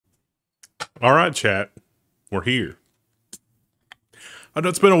All right, chat. We're here. I know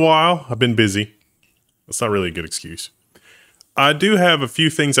it's been a while. I've been busy. That's not really a good excuse. I do have a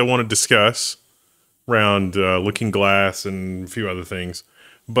few things I want to discuss around Looking Glass and a few other things.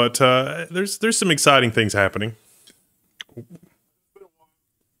 But there's some exciting things happening.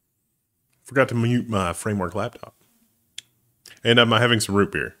 Forgot to mute my Framework laptop. And I'm having some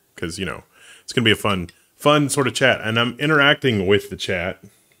root beer because, you know, it's going to be a fun sort of chat. And I'm interacting with the chat.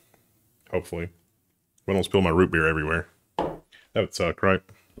 Hopefully. I don't spill my root beer everywhere. That would suck, right?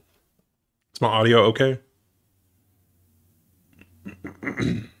 Is my audio okay?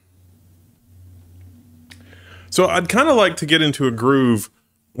 So I'd kind of like to get into a groove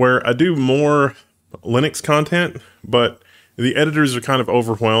where I do more Linux content, but the editors are kind of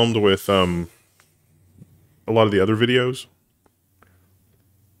overwhelmed with a lot of the other videos.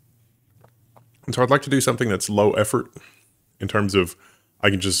 And so I'd like to do something that's low effort in terms of I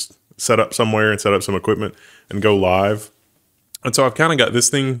can just set up somewhere and set up some equipment and go live. And so I've kind of got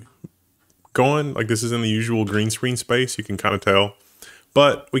this thing going. Like, this is in the usual green screen space. You can kind of tell.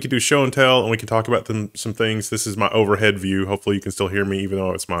 But we could do show and tell, and we can talk about some things. This is my overhead view. Hopefully you can still hear me, even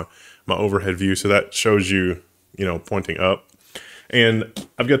though it's my overhead view. So that shows you, you know, pointing up. And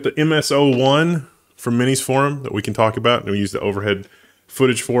I've got the MS01 from Minisforum that we can talk about, and we use the overhead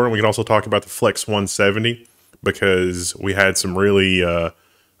footage for. And we can also talk about the Flex 170 because we had some really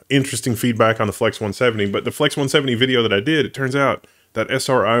interesting feedback on the Flex 170. But the Flex 170 video that I did, it turns out that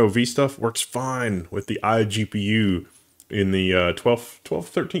SRIOV stuff works fine with the iGPU in the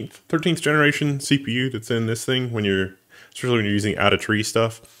 13th generation CPU that's in this thing, especially when you're using out of tree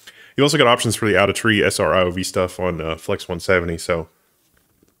stuff. You've also got options for the out of tree SRIOV stuff on Flex 170. So,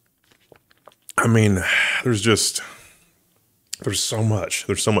 I mean, there's so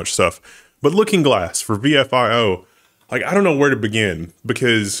much stuff. But Looking Glass for VFIO, like, I don't know where to begin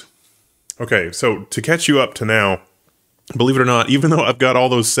because, okay, so to catch you up to now, believe it or not, even though I've got all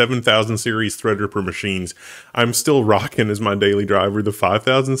those 7000 series Threadripper machines, I'm still rocking as my daily driver the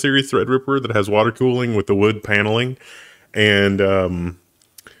 5000 series Threadripper that has water cooling with the wood paneling. And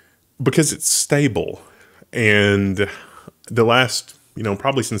because it's stable. And the last, you know,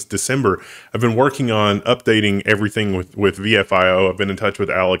 probably since December, I've been working on updating everything with VFIO. I've been in touch with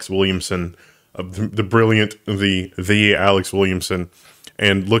Alex Williamson, the brilliant, the Alex Williamson,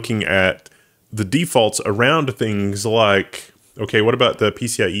 and looking at the defaults around things like, okay, what about the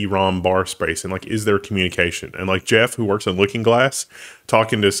PCIe ROM bar space? And like, is there communication? And like Jeff, who works on Looking Glass,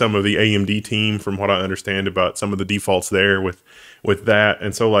 talking to some of the AMD team, from what I understand about some of the defaults there with that.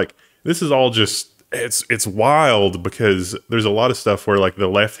 And so like, this is all just, it's wild because there's a lot of stuff where like the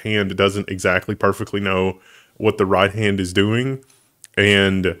left hand doesn't exactly perfectly know what the right hand is doing.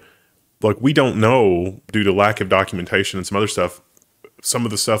 And like, we don't know, due to lack of documentation and some other stuff, some of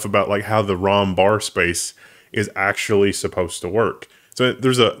the stuff about like how the ROM bar space is actually supposed to work. So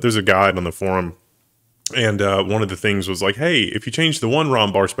there's a guide on the forum, and one of the things was like, hey, if you change the one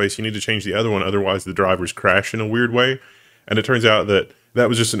ROM bar space, you need to change the other one, otherwise the drivers crash in a weird way. And it turns out that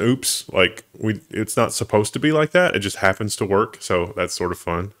was just an oops. Like, it's not supposed to be like that. It just happens to work. So that's sort of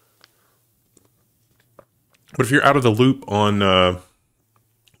fun. But if you're out of the loop on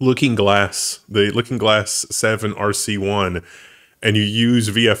Looking Glass, the Looking Glass 7 RC1, and you use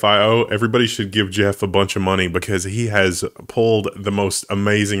VFIO, everybody should give Jeff a bunch of money because he has pulled the most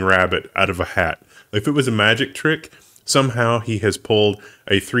amazing rabbit out of a hat. If it was a magic trick, somehow he has pulled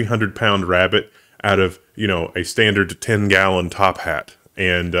a 300-pound rabbit out of, you know, a standard 10-gallon top hat.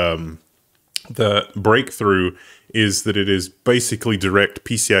 And the breakthrough is that it is basically direct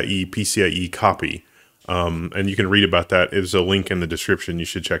PCIe copy. And you can read about that. There's a link in the description. You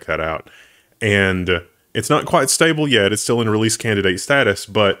should check that out. And it's not quite stable yet. It's still in release candidate status,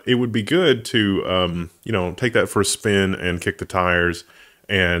 but it would be good to, you know, take that for a spin and kick the tires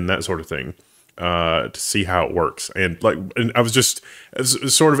and that sort of thing to see how it works. And I was just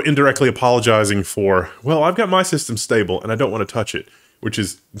sort of indirectly apologizing for, well, I've got my system stable and I don't want to touch it, which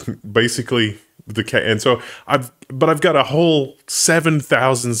is basically the case. And so I've got a whole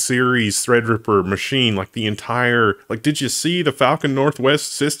 7000 series Threadripper machine, like the entire, like, did you see the Falcon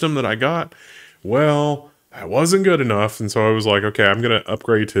Northwest system that I got? Well, that wasn't good enough, and so I was like, okay, I'm going to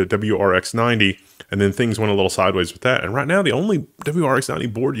upgrade to WRX90, and then things went a little sideways with that. And right now, the only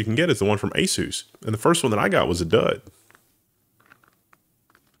WRX90 board you can get is the one from Asus, and the first one that I got was a dud.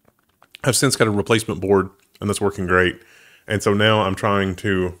 I've since got a replacement board, and that's working great. And so now I'm trying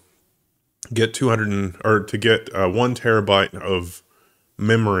to get 1 terabyte of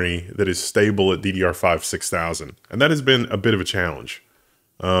memory that is stable at DDR5 6000, and that has been a bit of a challenge.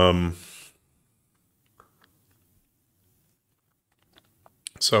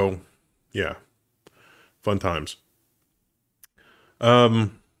 So Yeah, fun times.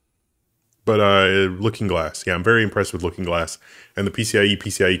 Um, but Looking Glass, yeah, I'm very impressed with Looking Glass, and the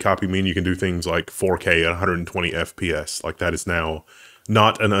PCIe copy mean you can do things like 4K at 120 FPS. Like that is now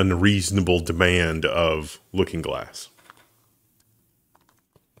not an unreasonable demand of Looking Glass.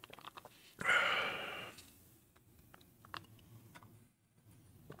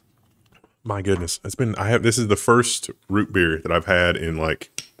 My goodness, this is the first root beer that I've had in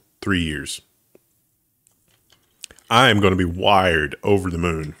like 3 years. I am going to be wired over the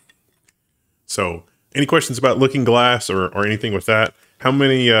moon. So, any questions about Looking Glass or anything with that? How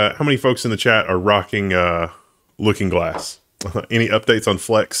many folks in the chat are rocking Looking Glass? Any updates on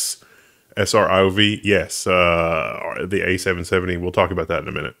Flex SRIOV? Yes, the A770. We'll talk about that in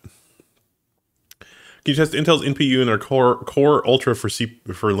a minute. Can you test Intel's NPU and their Core Ultra for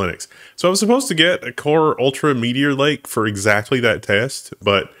Linux? So I was supposed to get a Core Ultra Meteor Lake for exactly that test,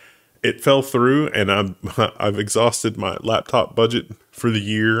 but it fell through, and I've exhausted my laptop budget for the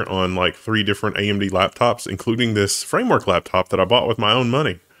year on like 3 different AMD laptops, including this framework laptop that I bought with my own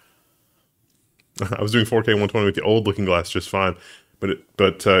money. I was doing 4K 120 with the old Looking Glass just fine, but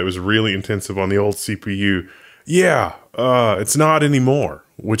it was really intensive on the old CPU. Yeah, it's not anymore,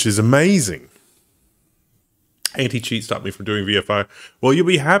 which is amazing. Anti-cheat stopped me from doing VFI. Well, you'll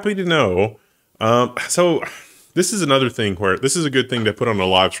be happy to know. So this is another thing where this is a good thing to put on a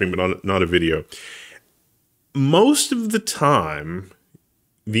live stream, but not a video. Most of the time,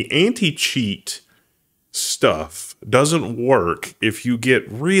 the anti-cheat stuff doesn't work if you get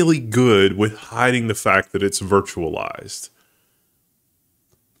really good with hiding the fact that it's virtualized.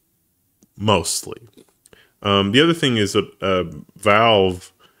 Mostly. The other thing is that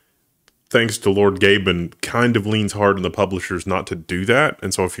Valve, thanks to Lord Gaben, kind of leans hard on the publishers not to do that.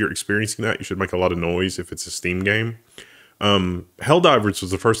 And so if you're experiencing that, you should make a lot of noise if it's a Steam game. Helldivers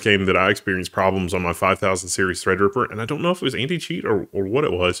was the first game that I experienced problems on my 5000 series Threadripper. And I don't know if it was anti-cheat or what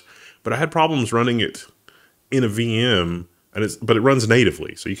it was, but I had problems running it in a VM, but it runs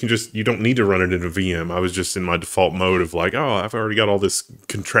natively. So you don't need to run it in a VM. I was just in my default mode of like, oh, I've already got all this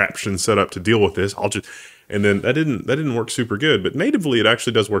contraption set up to deal with this. And then that didn't work super good, but natively it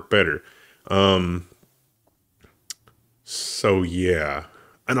actually does work better. So yeah,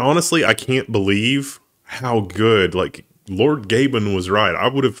 and honestly, I can't believe how good, like, Lord Gaben was right. I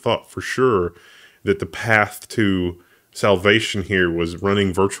would have thought for sure that the path to salvation here was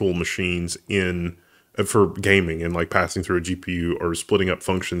running virtual machines for gaming and like passing through a GPU or splitting up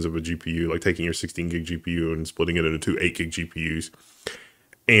functions of a GPU, like taking your 16 gig GPU and splitting it into 2 8 gig GPUs.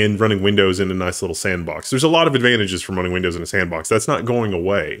 And running Windows in a nice little sandbox. There's a lot of advantages from running Windows in a sandbox. That's not going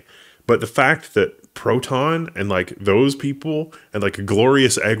away. But the fact that Proton and like those people and like a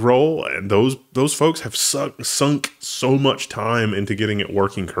Glorious Eggroll and those folks have sunk so much time into getting it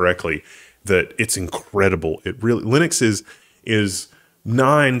working correctly that it's incredible. It really, Linux is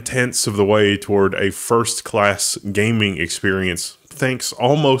 9/10 of the way toward a first-class gaming experience, thanks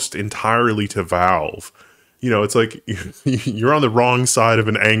almost entirely to Valve. You know, it's like you're on the wrong side of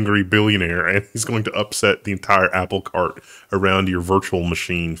an angry billionaire, and he's going to upset the entire apple cart around your virtual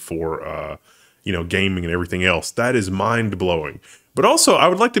machine for, gaming and everything else. That is mind-blowing. But also, I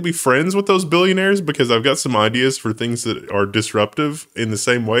would like to be friends with those billionaires because I've got some ideas for things that are disruptive in the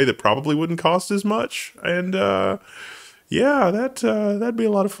same way that probably wouldn't cost as much. And, yeah, that'd be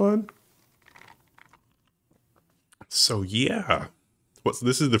a lot of fun. So, yeah.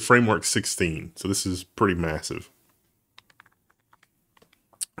 This is the Framework 16, so this is pretty massive.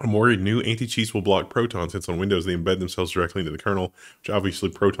 I'm worried new anti-cheats will block Proton since on Windows they embed themselves directly into the kernel, which obviously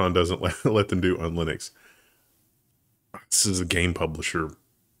Proton doesn't let them do on Linux. This is a game publisher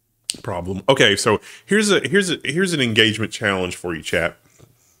problem. Okay, so here's an engagement challenge for you, chat.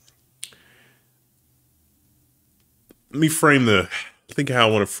 Let me think how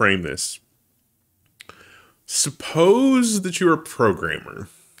I want to frame this. Suppose that you're a programmer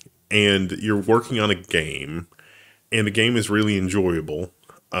and you're working on a game and the game is really enjoyable,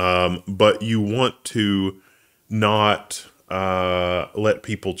 but you want to not let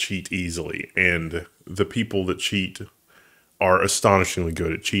people cheat easily, and the people that cheat are astonishingly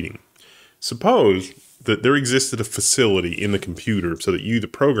good at cheating. Suppose that there existed a facility in the computer so that you, the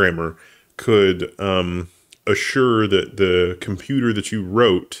programmer, could assure that the computer that you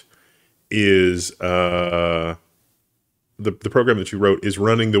wrote is the program that you wrote is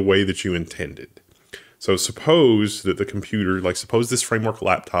running the way that you intended. So suppose that the computer, like suppose this framework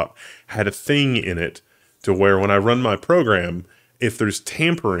laptop had a thing in it to where when I run my program, if there's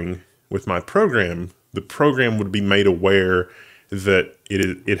tampering with my program, the program would be made aware that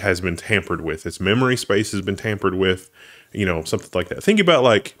it has been tampered with. Its memory space has been tampered with. you know, something like that. Think about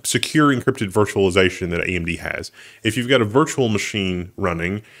like secure encrypted virtualization that AMD has. If you've got a virtual machine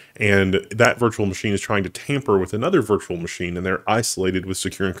running and that virtual machine is trying to tamper with another virtual machine and they're isolated with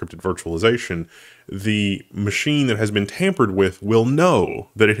secure encrypted virtualization, the machine that has been tampered with will know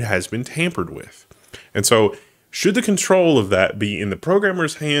that it has been tampered with. And so should the control of that be in the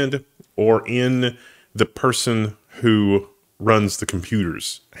programmer's hand or in the person who runs the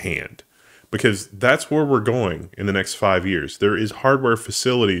computer's hand? Because that's where we're going in the next 5 years. There is hardware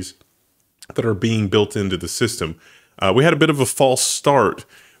facilities that are being built into the system. We had a bit of a false start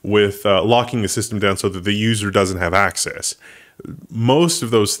with locking the system down so that the user doesn't have access. Most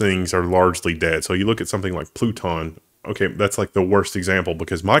of those things are largely dead. So you look at something like Pluton, okay, that's like the worst example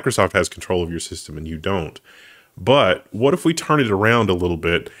because Microsoft has control of your system and you don't. But what if we turn it around a little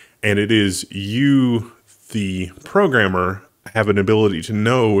bit and it is you, the programmer, have an ability to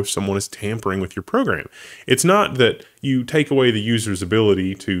know if someone is tampering with your program. It's not that you take away the user's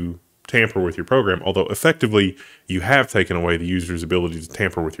ability to tamper with your program, although effectively you have taken away the user's ability to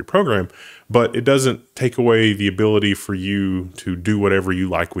tamper with your program, but it doesn't take away the ability for you to do whatever you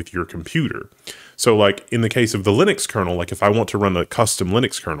like with your computer. So like in the case of the Linux kernel, like if I want to run a custom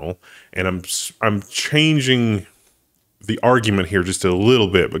Linux kernel and I'm changing the argument here just a little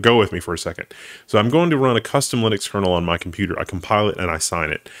bit, but go with me for a second. So I'm going to run a custom Linux kernel on my computer. I compile it and I sign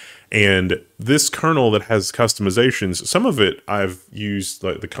it. And this kernel that has customizations, some of it I've used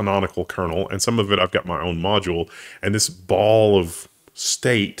like the canonical kernel and some of it I've got my own module. And this ball of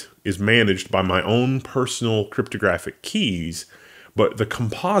state is managed by my own personal cryptographic keys. But the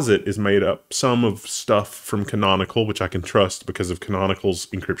composite is made up some of stuff from Canonical, which I can trust because of Canonical's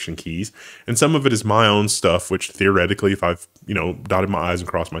encryption keys. And some of it is my own stuff, which theoretically, if I've, you know, dotted my I's and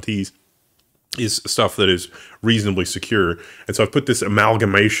crossed my T's, is stuff that is reasonably secure. And so I've put this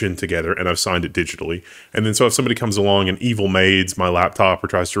amalgamation together and I've signed it digitally. And then so if somebody comes along and evil maids my laptop or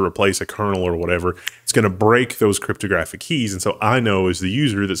tries to replace a kernel or whatever, it's going to break those cryptographic keys. And so I know as the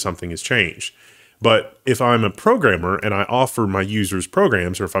user that something has changed. But if I'm a programmer and I offer my users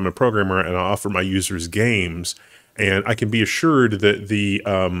programs, or if I'm a programmer and I offer my users games, and I can be assured that the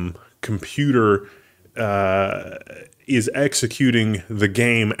computer is executing the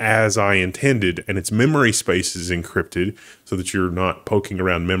game as I intended, and its memory space is encrypted so that you're not poking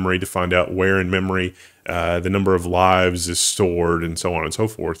around memory to find out where in memory the number of lives is stored, and so on and so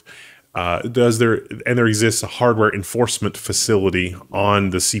forth. There exists a hardware enforcement facility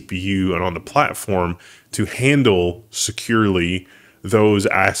on the CPU and on the platform to handle securely those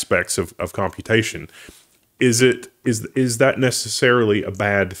aspects of computation. Is that necessarily a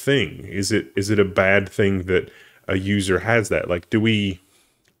bad thing? Is it a bad thing that a user has that? Like,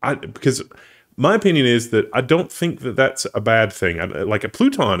 because my opinion is that I don't think that that's a bad thing. Like a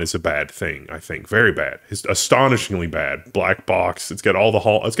Pluton is a bad thing, I think. Very bad. It's astonishingly bad. Black box. It's got all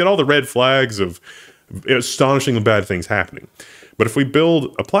the red flags of astonishingly bad things happening. But if we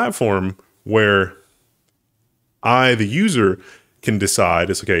build a platform where I, the user, can decide,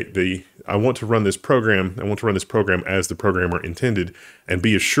 it's okay, I want to run this program, as the programmer intended, and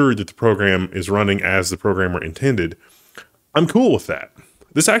be assured that the program is running as the programmer intended, I'm cool with that.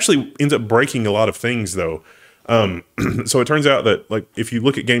 This actually ends up breaking a lot of things, though. So it turns out that, like, if you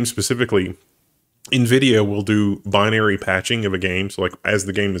look at games specifically, NVIDIA will do binary patching of a game. So, like, as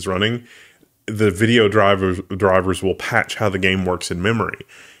the game is running, the video drivers will patch how the game works in memory.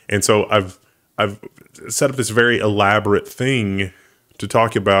 And so I've set up this very elaborate thing to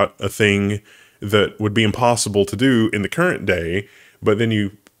talk about a thing that would be impossible to do in the current day. But then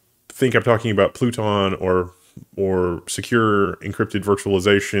you think I'm talking about Pluton or secure encrypted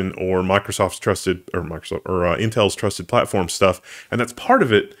virtualization or Intel's trusted platform stuff, and that's part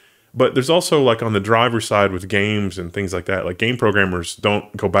of it. But there's also, like, on the driver side with games and things like that, like, game programmers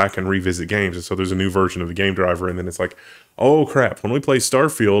don't go back and revisit games, and so there's a new version of the game driver, and then it's like, oh crap, when we play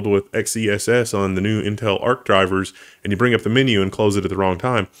Starfield with XESS on the new Intel Arc drivers, and you bring up the menu and close it at the wrong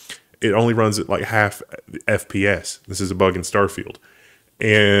time, it only runs at like half FPS. This is a bug in Starfield.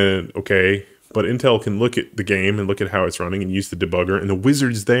 And okay, but Intel can look at the game and look at how it's running and use the debugger, and the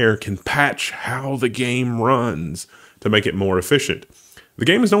wizards there can patch how the game runs to make it more efficient. The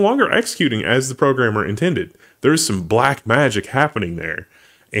game is no longer executing as the programmer intended. There's some black magic happening there,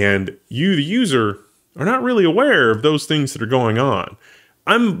 and you, the user, are not really aware of those things that are going on.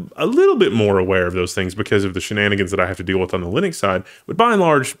 I'm a little bit more aware of those things because of the shenanigans that I have to deal with on the Linux side, but by and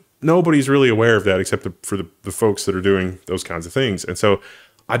large, nobody's really aware of that except for the folks that are doing those kinds of things. And so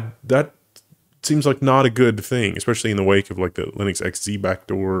that seems like not a good thing, especially in the wake of like the Linux XZ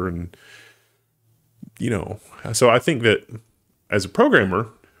backdoor, and you know. So I think that as a programmer,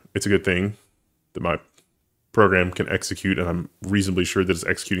 it's a good thing that my program can execute, and I'm reasonably sure that it's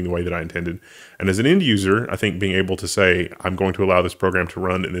executing the way that I intended. And as an end user, I think being able to say, I'm going to allow this program to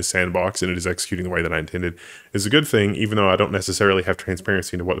run in this sandbox and it is executing the way that I intended is a good thing, even though I don't necessarily have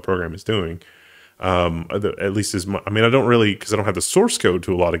transparency into what the program is doing. At least I mean, I don't really, because I don't have the source code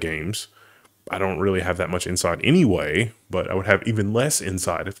to a lot of games. I don't really have that much insight anyway, but I would have even less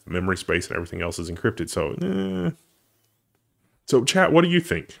insight if the memory space and everything else is encrypted. So chat, what do you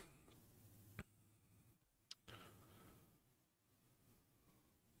think?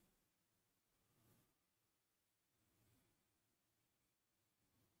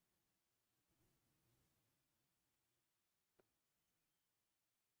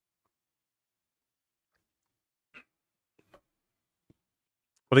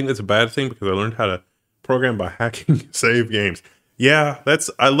 I think that's a bad thing because I learned how to program by hacking save games. Yeah,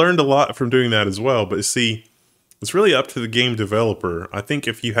 I learned a lot from doing that as well. But see, it's really up to the game developer. I think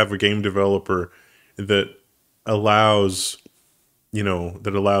if you have a game developer that allows,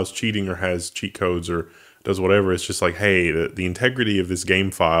 that allows cheating or has cheat codes or does whatever, it's just like, hey, the integrity of this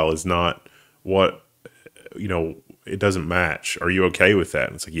game file is not what, it doesn't match. Are you okay with that?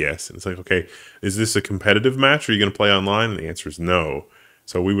 And it's like, yes. And it's like, okay, is this a competitive match? Are you going to play online? And the answer is no.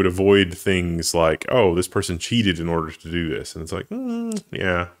 So we would avoid things like, oh, this person cheated in order to do this. And it's like,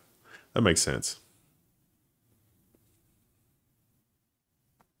 yeah, that makes sense.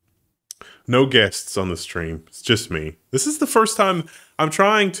 No guests on the stream. It's just me. This is the first time I'm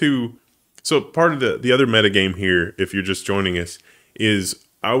trying to... So part of the other metagame here, if you're just joining us, is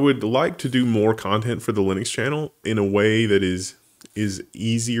I would like to do more content for the Linux channel in a way that is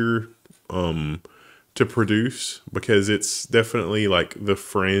easier to produce, because it's definitely like the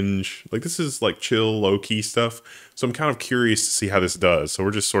fringe. Like this is like chill, low-key stuff. So I'm kind of curious to see how this does. So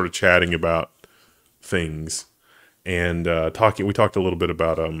we're just sort of chatting about things and we talked a little bit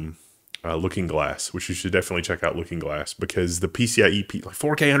about Looking Glass, which you should definitely check out Looking Glass, because the PCIe 4K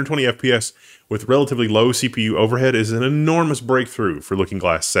 120 FPS with relatively low CPU overhead is an enormous breakthrough for Looking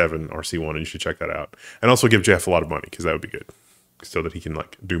Glass 7 RC1, and you should check that out. And also give Jeff a lot of money, because that would be good, so that he can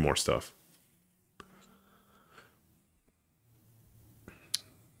like do more stuff.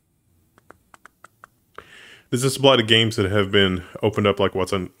 Does this apply to games that have been opened up like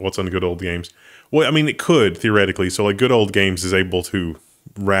what's on Good Old Games? Well, I mean, it could theoretically. So like Good Old Games is able to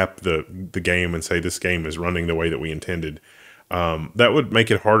wrap the game and say this game is running the way that we intended. That would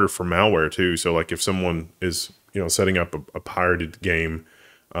make it harder for malware too. So like if someone is setting up a pirated game,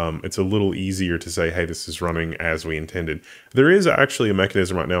 it's a little easier to say, hey, this is running as we intended. There is actually a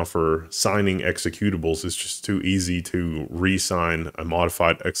mechanism right now for signing executables. It's just too easy to re-sign a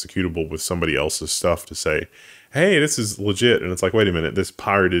modified executable with somebody else's stuff to say, hey, this is legit. And it's like, wait a minute, this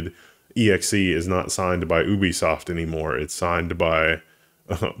pirated exe is not signed by Ubisoft anymore. It's signed by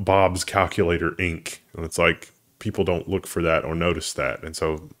Bob's Calculator Inc. And it's like, people don't look for that or notice that. And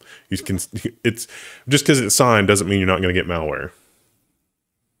so it's just because it's signed doesn't mean you're not going to get malware.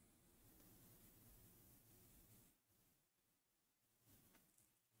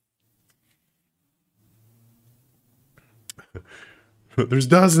 There's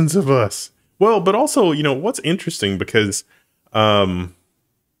dozens of us. Well, but also, what's interesting, because, like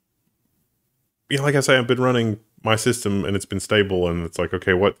I say, I've been running my system and it's been stable, and it's like,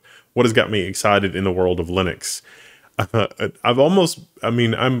 okay, what has got me excited in the world of Linux?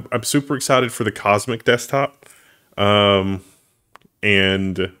 I'm super excited for the Cosmic desktop. And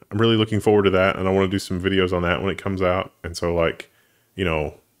I'm really looking forward to that. And I want to do some videos on that when it comes out. And so like,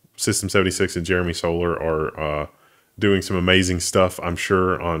 System 76 and Jeremy Solar are, doing some amazing stuff, I'm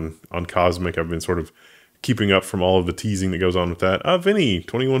sure, on Cosmic. I've been sort of keeping up from all of the teasing that goes on with that. Vinny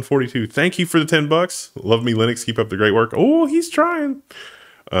 2142, thank you for the $10. Love me Linux, keep up the great work. Oh, he's trying.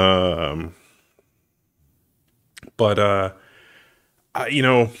 I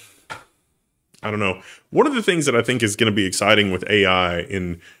don't know. One of the things that I think is going to be exciting with AI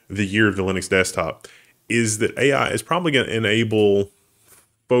in the year of the Linux desktop is that AI is probably going to enable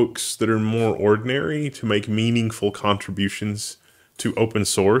folks that are more ordinary to make meaningful contributions to open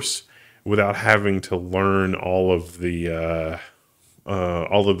source without having to learn all of the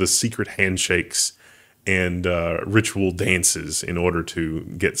secret handshakes and ritual dances in order to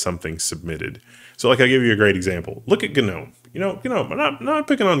get something submitted. So like, I'll give you a great example. Look at GNOME. GNOME, I'm not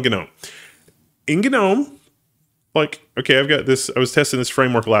picking on GNOME. In GNOME, like, okay, I've got this, I was testing this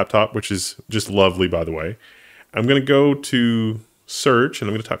framework laptop, which is just lovely, by the way. I'm going to go to search and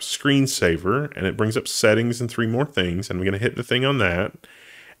I'm going to type screensaver, and it brings up settings and 3 more things. And I'm going to hit the thing on that.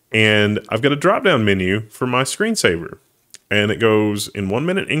 And I've got a drop down menu for my screensaver, and it goes in 1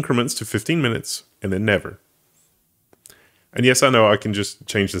 minute increments to 15 minutes and then never. And yes, I know I can just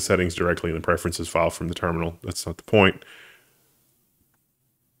change the settings directly in the preferences file from the terminal. That's not the point.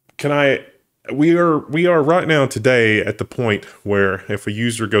 We are right now today at the point where if a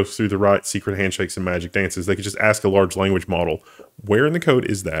user goes through the right secret handshakes and magic dances, they could just ask a large language model, where in the code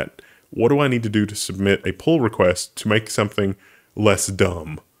is that? What do I need to do to submit a pull request to make something less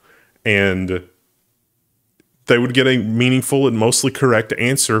dumb? And they would get a meaningful and mostly correct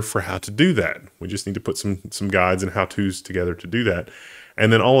answer for how to do that. We just need to put some guides and how-tos together to do that.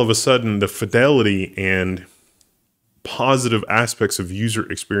 And then all of a sudden, the fidelity and positive aspects of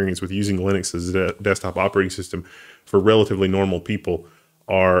user experience with using Linux as a desktop operating system for relatively normal people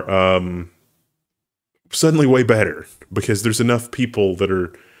are suddenly way better, because there's enough people that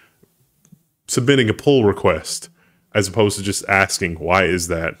are submitting a pull request as opposed to just asking, why is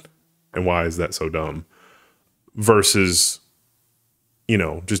that? And why is that so dumb? Versus, you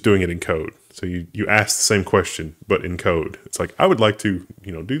know, just doing it in code. So you ask the same question, but in code. It's like, I would like to,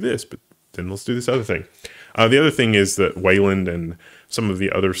 you know, do this, but then let's do this other thing. The other thing is that Wayland and some of the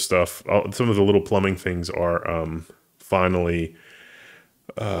other stuff, some of the little plumbing things are finally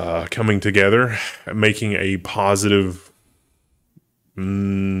coming together, making a positive.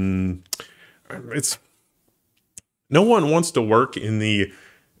 It's no one wants to work in the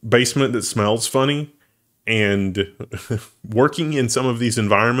basement that smells funny, and working in some of these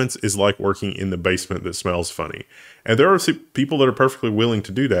environments is like working in the basement that smells funny. And there are people that are perfectly willing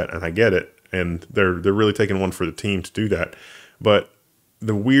to do that, and I get it. And they're really taking one for the team to do that. But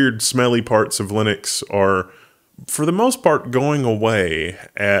the weird, smelly parts of Linux are, for the most part, going away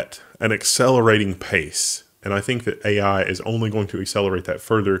at an accelerating pace. And I think that AI is only going to accelerate that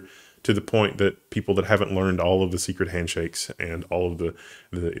further, to the point that people that haven't learned all of the secret handshakes and all of the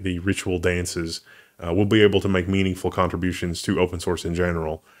ritual dances will be able to make meaningful contributions to open source in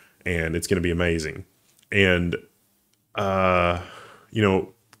general. And it's going to be amazing. And, you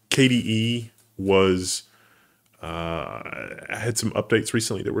know, KDE was had some updates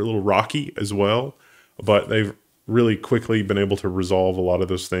recently that were a little rocky as well, but they've really quickly been able to resolve a lot of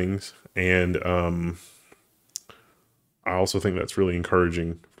those things. And I also think that's really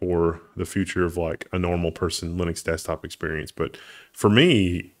encouraging for the future of like a normal person Linux desktop experience. But for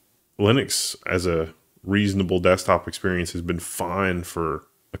me, Linux as a reasonable desktop experience has been fine for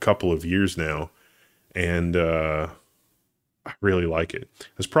a couple of years now. And I really like it.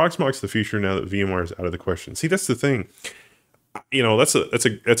 Is Proxmox the future now that VMware is out of the question? See, that's the thing. You know, that's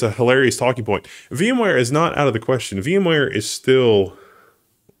a hilarious talking point. VMware is not out of the question. VMware is still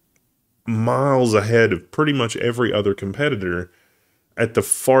miles ahead of pretty much every other competitor at the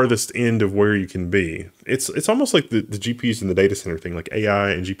farthest end of where you can be. It's almost like the GPUs in the data center thing, like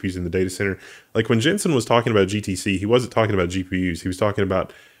AI and GPUs in the data center. Like when Jensen was talking about GTC, he wasn't talking about GPUs. He was talking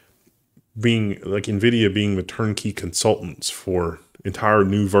about being like NVIDIA being the turnkey consultants for entire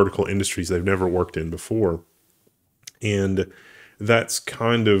new vertical industries they've never worked in before. And that's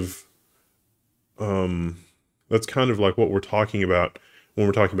kind of like what we're talking about when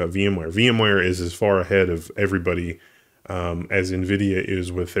we're talking about VMware. VMware is as far ahead of everybody as NVIDIA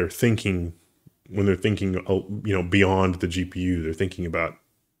is with their thinking. When they're thinking, you know, beyond the GPU, they're thinking about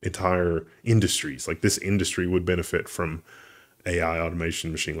entire industries. Like this industry would benefit from AI,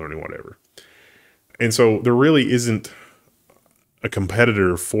 automation, machine learning, whatever. And so there really isn't a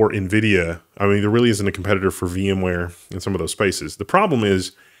competitor for NVIDIA. I mean, there really isn't a competitor for VMware in some of those spaces. The problem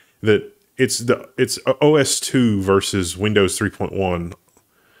is that it's OS 2 versus Windows 3.1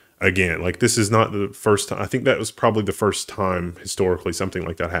 again. Like this is not the first time. I think that was probably the first time historically something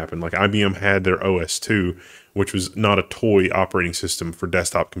like that happened. Like IBM had their OS 2, which was not a toy operating system for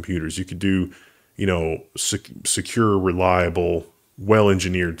desktop computers. You could do, you know, secure, reliable,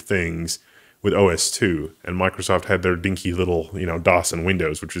 well-engineered things with OS 2, and Microsoft had their dinky little, you know, DOS and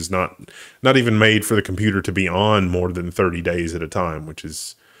Windows, which is not even made for the computer to be on more than 30 days at a time, which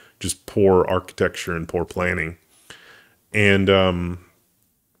is just poor architecture and poor planning. And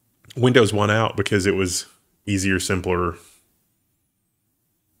Windows won out because it was easier, simpler,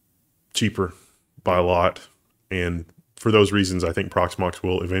 cheaper by a lot, and for those reasons, I think Proxmox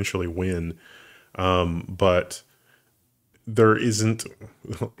will eventually win. But there isn't,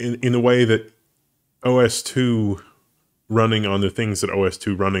 in the way that OS 2 running on the things that OS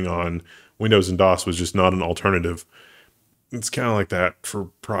 2 running on Windows and DOS was just not an alternative. It's kind of like that for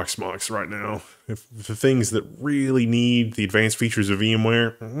Proxmox right now. If the things that really need the advanced features of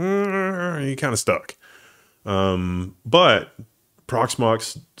VMware, you're kind of stuck. But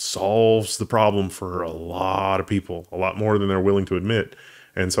Proxmox solves the problem for a lot of people, a lot more than they're willing to admit.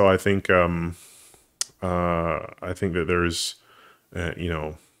 And so I think that there's, you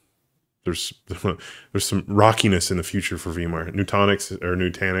know, There's there's some rockiness in the future for VMware. Nutanix or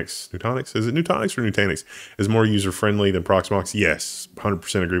Nutanix. Nutanix? Is it Nutanix or Nutanix? Is more user friendly than Proxmox? Yes,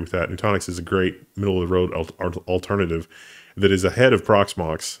 100% agree with that. Nutanix is a great middle of the road alternative that is ahead of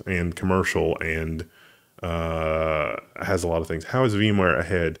Proxmox and commercial and has a lot of things. How is VMware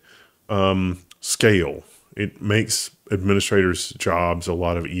ahead? Scale. It makes administrators' jobs a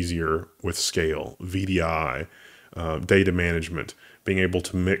lot easier with scale. VDI, data management, being able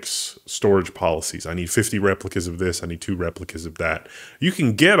to mix storage policies. I need 50 replicas of this. I need 2 replicas of that. You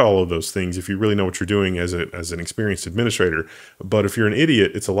can get all of those things if you really know what you're doing as an experienced administrator. But if you're an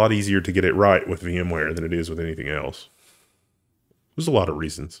idiot, it's a lot easier to get it right with VMware than it is with anything else. There's a lot of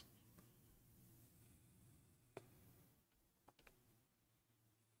reasons.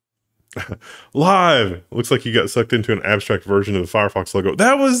 Live. Looks like you got sucked into an abstract version of the Firefox logo.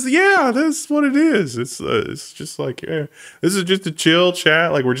 That was, yeah, that's what it is. It's just like, yeah, this is just a chill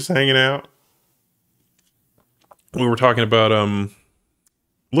chat. Like we're just hanging out. We were talking about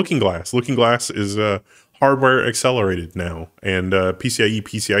Looking Glass. Looking Glass is hardware accelerated now, and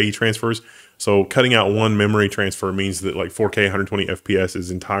PCIe transfers. So cutting out one memory transfer means that like 4K 120 FPS is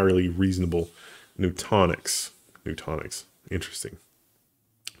entirely reasonable. Nutanix. Interesting.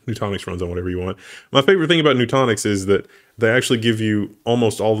 Nutanix runs on whatever you want. My favorite thing about Nutanix is that they actually give you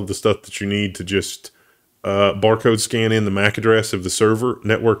almost all of the stuff that you need to just barcode scan in the MAC address of the server,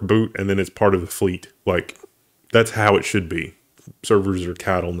 network boot, and then it's part of the fleet. Like, that's how it should be. Servers are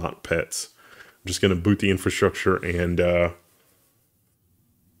cattle, not pets. I'm just going to boot the infrastructure and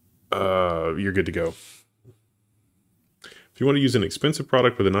you're good to go. If you want to use an expensive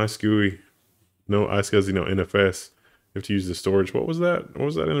product with a nice GUI, no iSCSI, no NFS, you have to use the storage. What was that? What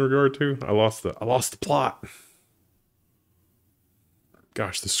was that in regard to? I lost the plot.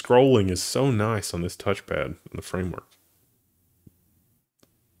 Gosh, the scrolling is so nice on this touchpad in the framework.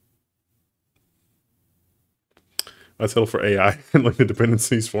 I settle for AI and like the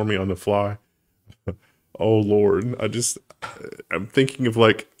dependencies for me on the fly. Oh Lord, I'm thinking of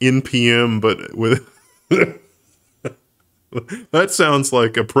like NPM, but with that sounds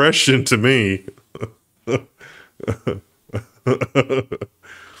like oppression to me.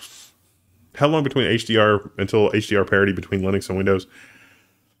 How long between HDR until HDR parity between Linux and Windows?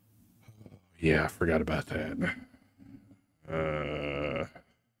 Yeah, I forgot about that.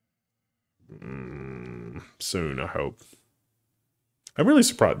 Soon, I hope. I'm really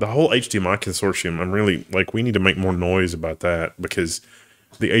surprised. The whole HDMI consortium, I'm really, like, we need to make more noise about that because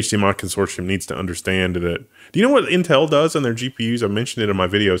the HDMI consortium needs to understand that. Do you know what Intel does on their GPUs? I mentioned it in my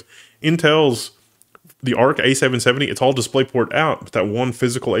videos. Intel's, the Arc A770, it's all DisplayPort out, but that one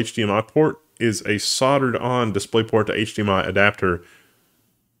physical HDMI port is a soldered on DisplayPort to HDMI adapter.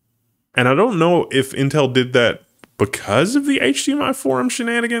 And I don't know if Intel did that because of the HDMI forum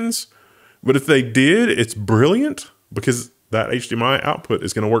shenanigans, but if they did, it's brilliant because that HDMI output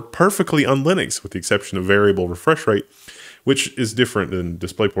is going to work perfectly on Linux with the exception of variable refresh rate, which is different than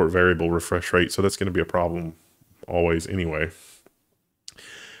DisplayPort variable refresh rate. So that's going to be a problem always anyway.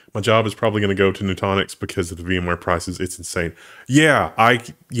 My job is probably going to go to Nutanix because of the VMware prices. It's insane. Yeah,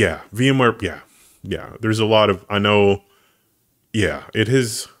 VMware, yeah. There's a lot of, I know, yeah, it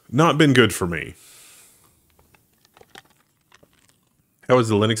has not been good for me. How was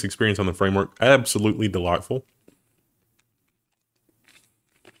the Linux experience on the framework? Absolutely delightful.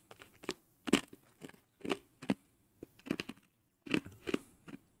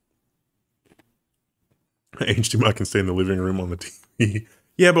 HDMI can stay in the living room on the TV.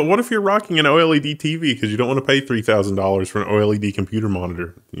 Yeah, but what if you're rocking an OLED TV because you don't want to pay $3,000 for an OLED computer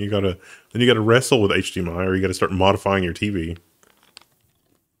monitor? Then you gotta wrestle with HDMI, or you gotta start modifying your TV.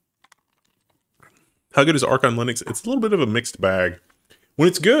 How good is Arc on Linux? It's a little bit of a mixed bag. When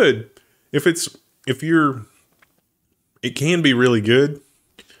it's good, it can be really good,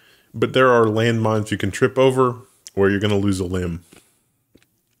 but there are landmines you can trip over or you're gonna lose a limb.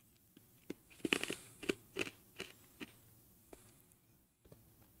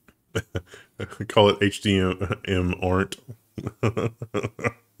 Call it HDM aren't.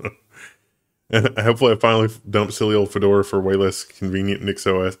 And hopefully I finally dumped silly old Fedora for way less convenient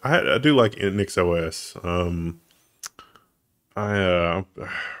NixOS. I do like NixOS.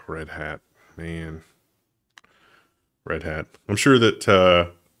 Red Hat, man. Red Hat. I'm sure that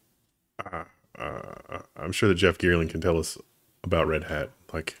Jeff Geerling can tell us about Red Hat.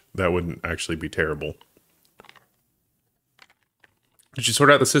 Like, that wouldn't actually be terrible. Did you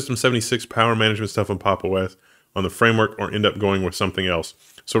sort out the System 76 power management stuff on Pop! OS on the framework, or end up going with something else?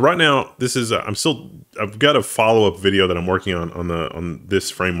 So right now, this is I've got a follow-up video that I'm working on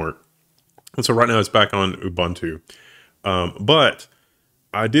this framework, and so right now it's back on Ubuntu. But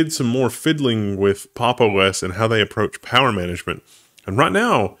I did some more fiddling with Pop! OS and how they approach power management. And right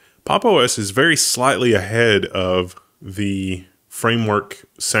now, Pop! OS is very slightly ahead of the framework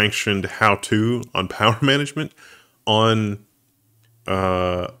sanctioned how-to on power management on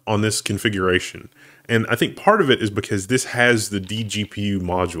this configuration. And I think part of it is because this has the DGPU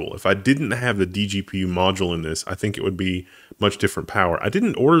module. If I didn't have the DGPU module in this, I think it would be much different power. I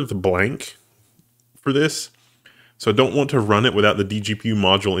didn't order the blank for this, so I don't want to run it without the DGPU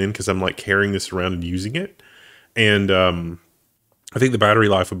module in because I'm like carrying this around and using it. And I think the battery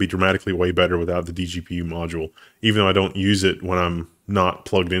life would be dramatically way better without the DGPU module, even though I don't use it when I'm not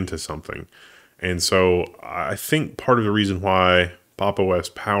plugged into something. And so I think part of the reason why Pop! OS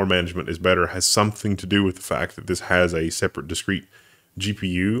power management is better has something to do with the fact that this has a separate discrete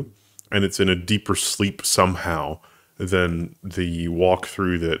GPU and it's in a deeper sleep somehow than the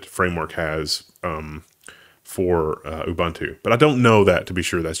walkthrough that Framework has for Ubuntu. But I don't know that to be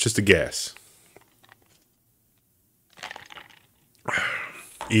sure. That's just a guess.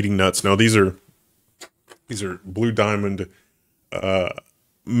 Eating nuts. No, these are Blue Diamond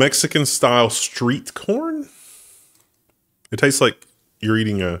Mexican style street corn. It tastes like you're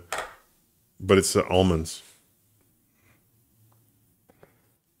eating but it's almonds.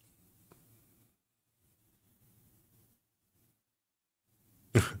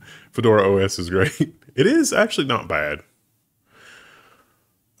 Fedora OS is great. It is actually not bad.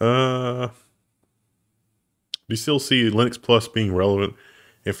 Do you still see Linux Plus being relevant?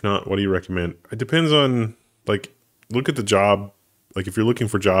 If not, what do you recommend? It depends on, like, look at the job. Like, if you're looking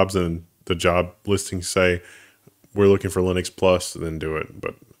for jobs and the job listings say, we're looking for Linux Plus, then do it.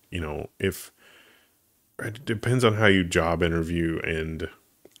 But, you know, if it depends on how you job interview and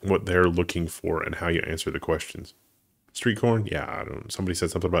what they're looking for and how you answer the questions. Street corn? Yeah, I don't know. Somebody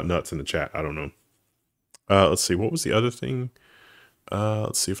said something about nuts in the chat. I don't know. Let's see. What was the other thing?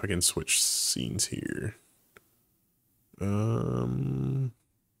 Let's see if I can switch scenes here. Is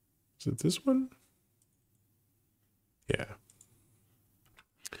it this one? Yeah.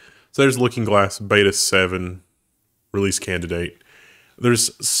 So there's Looking Glass Beta 7 release candidate.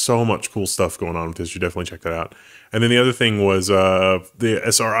 There's so much cool stuff going on with this. You definitely check that out. And then the other thing was the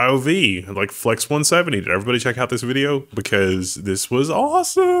SRIOV, like Flex 170. Did everybody check out this video? Because this was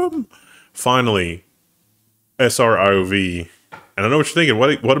awesome. Finally, SRIOV. And I know what you're thinking.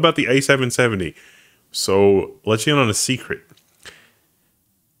 What about the A770? So, let you in on a secret.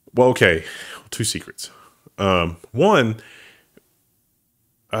 Well, okay. Two secrets. One,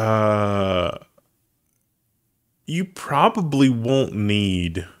 you probably won't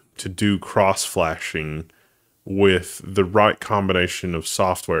need to do cross-flashing with the right combination of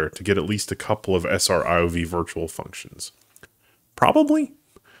software to get at least a couple of SRIOV virtual functions. Probably.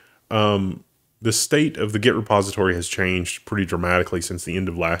 The state of the Git repository has changed pretty dramatically since the end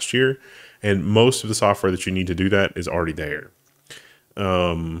of last year, and most of the software that you need to do that is already there.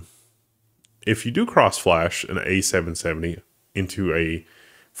 If you do cross-flash an A770 into a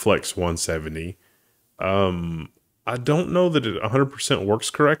Flex 170, I don't know that it 100% works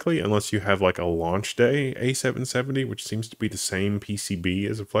correctly unless you have like a launch day A770, which seems to be the same PCB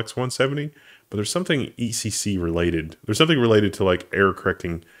as a Flex 170, but there's something ECC related. There's something related to like error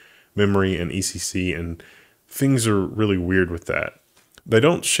correcting memory and ECC, and things are really weird with that. They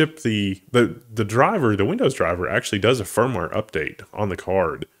don't ship the driver, the Windows driver actually does a firmware update on the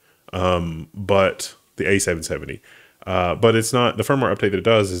card, but the A770, but it's not, the firmware update that it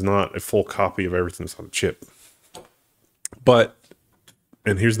does is not a full copy of everything that's on the chip. But,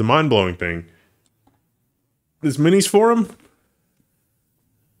 and here's the mind-blowing thing, this Minisforum,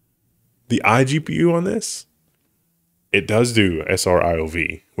 the iGPU on this, it does do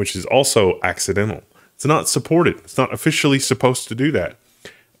SRIOV, which is also accidental. It's not supported. It's not officially supposed to do that.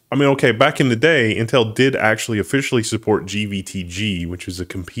 I mean, okay, back in the day, Intel did actually officially support GVTG, which is a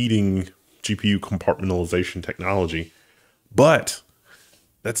competing GPU compartmentalization technology, but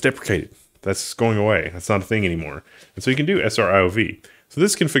that's deprecated. That's going away. That's not a thing anymore. And so you can do SRIOV. So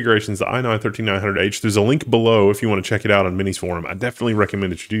this configuration is the i9-13900H. There's a link below if you want to check it out on Minisforum. I definitely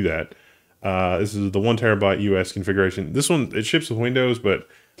recommend that you do that. This is the 1 terabyte US configuration. This one, it ships with Windows, but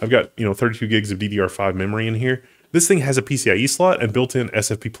I've got, 32 gigs of DDR5 memory in here. This thing has a PCIe slot and built-in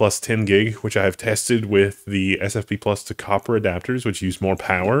SFP Plus 10 gig, which I have tested with the SFP Plus to copper adapters, which use more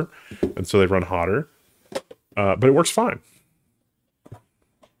power, and so they run hotter. But it works fine.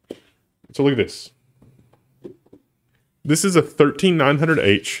 So look at this. This is a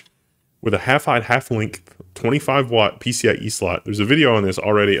 13900H with a half-height, half-length, 25-watt PCIe slot. There's a video on this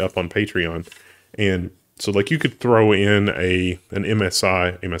already up on Patreon. And so like you could throw in an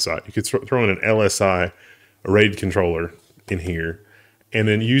MSI, you could throw in an LSI, a RAID controller in here, and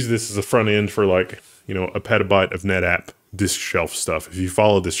then use this as a front end for like, you know, a petabyte of NetApp disk shelf stuff. If you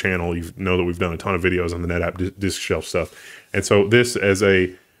follow this channel, you know that we've done a ton of videos on the NetApp disk shelf stuff. And so this as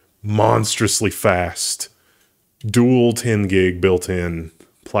a monstrously fast dual 10 gig built-in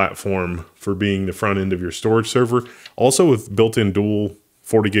platform for being the front end of your storage server, also with built-in dual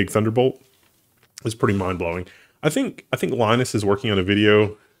 40 gig Thunderbolt, is pretty mind-blowing. I think Linus is working on a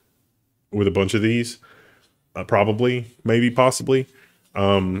video with a bunch of these, probably, maybe, possibly.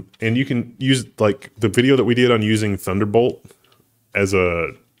 And you can use like the video that we did on using Thunderbolt as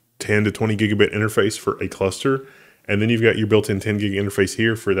a 10 to 20 gigabit interface for a cluster. And then you've got your built-in 10 gig interface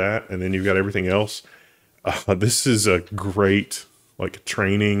here for that. And then you've got everything else. This is a great like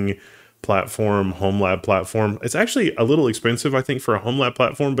training platform, home lab platform. It's actually a little expensive, I think, for a home lab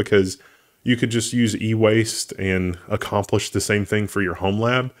platform, because you could just use e-waste and accomplish the same thing for your home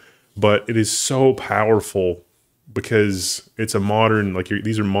lab. But it is so powerful because it's a modern, like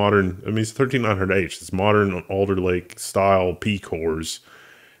these are modern, I mean, it's 13900H. It's modern Alder Lake style P cores.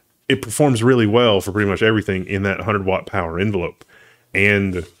 It performs really well for pretty much everything in that 100 watt power envelope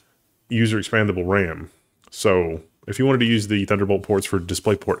and user expandable RAM. So if you wanted to use the Thunderbolt ports for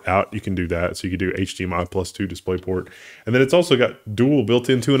DisplayPort out, you can do that. So you could do HDMI plus 2 DisplayPort. And then it's also got dual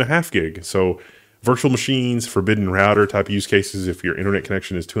built-in 2.5 gig. So virtual machines, forbidden router type use cases, if your internet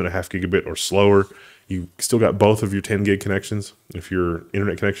connection is 2.5 gigabit or slower, you still got both of your 10 gig connections. If your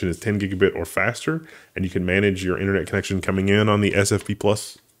internet connection is 10 gigabit or faster, and you can manage your internet connection coming in on the SFP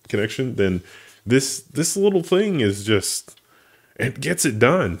plus connection, then this little thing is just, it gets it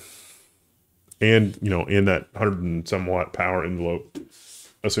done. And, you know, in that 100 and some watt power envelope,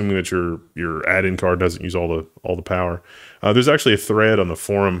 assuming that your add-in card doesn't use all the power. There's actually a thread on the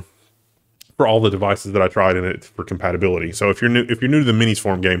forum for all the devices that I tried in it for compatibility. So if you're new to the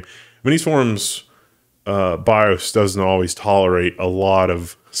Minisforum game, Minisforum's BIOS doesn't always tolerate a lot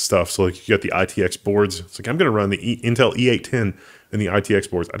of stuff. So like you got the ITX boards. It's like, I'm going to run the Intel E810 in the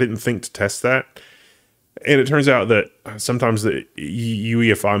ITX boards. I didn't think to test that. And it turns out that sometimes the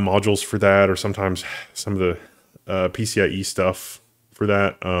UEFI modules for that, or sometimes some of the PCIe stuff for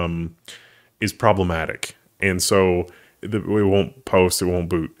that is problematic. And so it won't post, it won't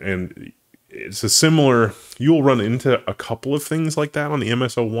boot. And it's a similar, you'll run into a couple of things like that on the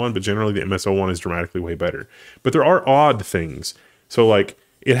MS01, but generally the MS01 is dramatically way better. But there are odd things. So like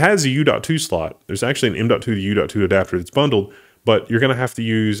it has a U.2 slot. There's actually an M.2 to U.2 adapter that's bundled, but you're going to have to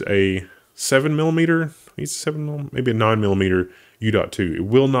use a 7mm, maybe a 9mm U.2. It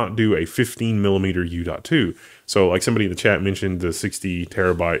will not do a 15mm U.2. So like somebody in the chat mentioned the 60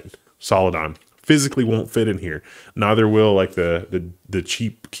 terabyte Solidigm. Physically won't fit in here. Neither will like the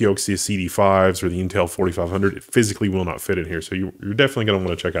cheap Kioxia CD5s or the Intel 4500. It physically will not fit in here. So you're definitely going to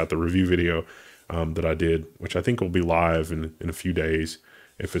want to check out the review video that I did, which I think will be live in a few days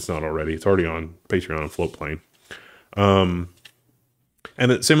if it's not already. It's already on Patreon and Floatplane. And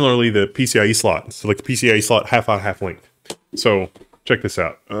then similarly, the PCIe slot. So like the PCIe slot, half out, half length. So check this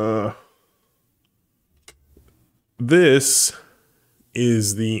out. This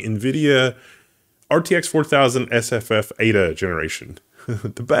is the NVIDIA RTX 4000 SFF Ada generation.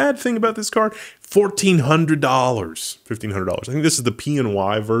 The bad thing about this card, $1,400. $1,500. I think this is the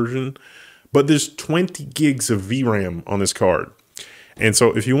PNY version, but there's 20 gigs of VRAM on this card. And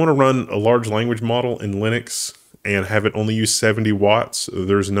so if you want to run a large language model in Linux and have it only use 70 watts,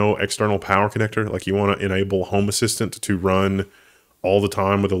 there's no external power connector. Like you want to enable Home Assistant to run all the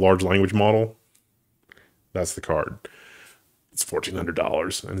time with a large language model, that's the card. It's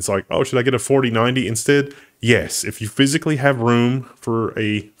 $1,400. And it's like, oh, should I get a 4090 instead? Yes, if you physically have room for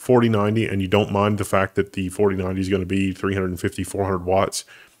a 4090 and you don't mind the fact that the 4090 is going to be 350, 400 watts,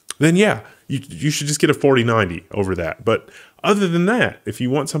 then yeah, you should just get a 4090 over that. But other than that, if you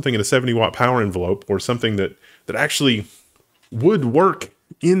want something in a 70 watt power envelope, or something that actually would work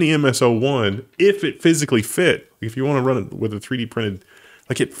in the MS01 if it physically fit, if you want to run it with a 3D printed,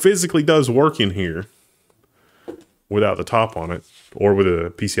 like it physically does work in here without the top on it, or with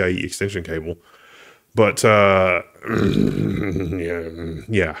a PCIe extension cable. But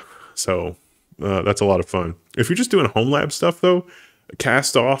yeah. So that's a lot of fun. If you're just doing home lab stuff though,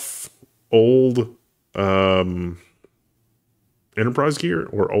 cast off old enterprise gear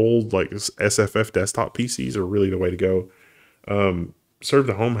or old like SFF desktop PCs are really the way to go. Serve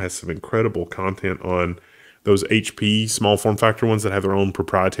to Home has some incredible content on those HP small form factor ones that have their own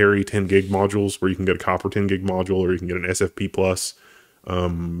proprietary 10 gig modules, where you can get a copper 10 gig module, or you can get an SFP plus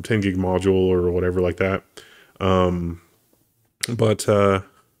 10 gig module or whatever like that.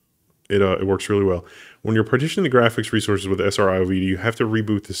 It works really well. When you're partitioning the graphics resources with SRIOV, you have to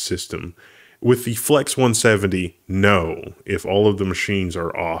reboot the system. With the Flex 170, no. If all of the machines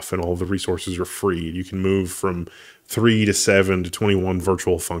are off and all the resources are freed, you can move from 3 to 7 to 21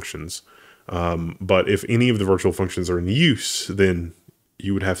 virtual functions. But if any of the virtual functions are in use, then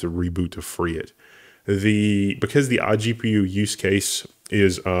you would have to reboot to free it. Because the iGPU use case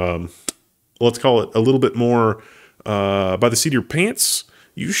is, let's call it a little bit more by the seat of your pants,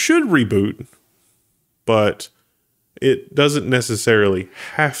 you should reboot, but it doesn't necessarily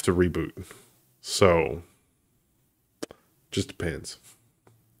have to reboot. So, just depends.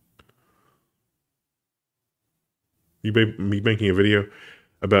 You may be making a video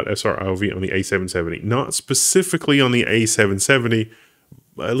about SR-IOV on the A770. Not specifically on the A770,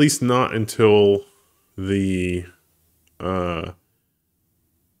 at least not until the...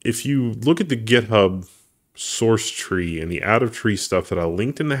 if you look at the GitHub source tree and the out-of-tree stuff that I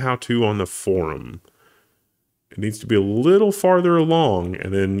linked in the how-to on the forum, it needs to be a little farther along,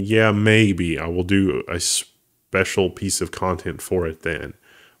 and then, yeah, maybe I will do a special piece of content for it then.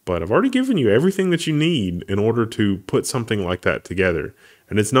 But I've already given you everything that you need in order to put something like that together.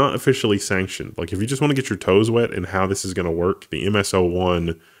 And it's not officially sanctioned. Like, if you just want to get your toes wet in how this is going to work, the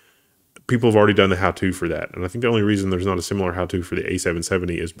MS01, people have already done the how-to for that. And I think the only reason there's not a similar how-to for the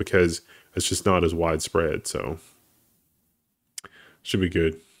A770 is because it's just not as widespread. So, should be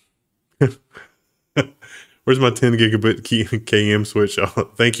good. Where's my 10 gigabit KM switch?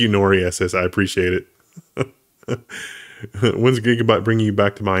 Oh, thank you, Nori SS. I appreciate it. When's Gigabyte bringing you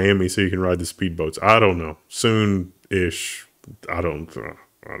back to Miami so you can ride the speedboats? I don't know. Soon-ish. I don't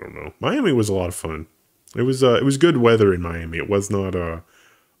know. Miami was a lot of fun. It was good weather in Miami. It was not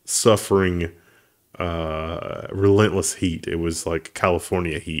suffering relentless heat. It was like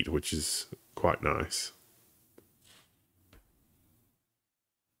California heat, which is quite nice.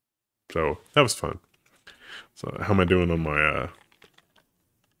 So that was fun. So how am I doing on my,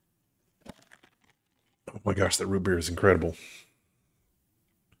 oh my gosh, that root beer is incredible.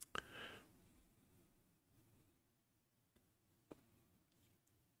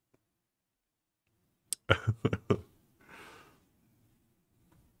 Do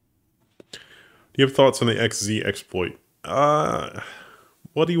you have thoughts on the XZ exploit?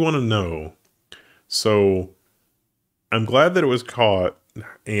 What do you want to know? So I'm glad that it was caught,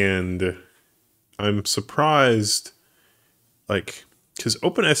 and I'm surprised, like, because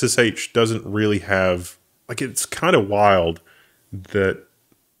OpenSSH doesn't really have, like, it's kind of wild that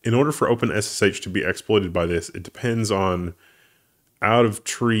in order for OpenSSH to be exploited by this, it depends on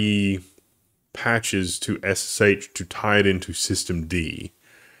out-of-tree patches to SSH to tie it into systemd.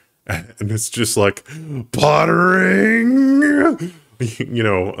 And it's just like, pottering, you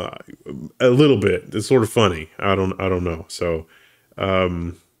know, a little bit. It's sort of funny. I don't know. So,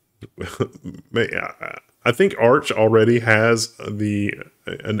 I think Arch already has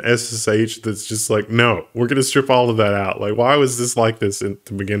an SSH that's just like, no, we're going to strip all of that out. Like, why was this like this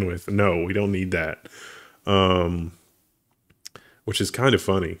to begin with? No, we don't need that. Which is kind of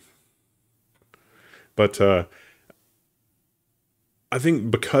funny. But I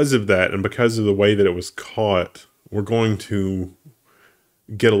think because of that and because of the way that it was caught, we're going to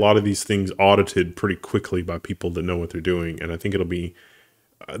get a lot of these things audited pretty quickly by people that know what they're doing. And I think it'll be...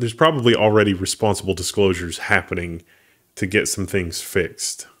 there's probably already responsible disclosures happening to get some things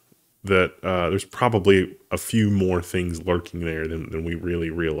fixed. That there's probably a few more things lurking there than we really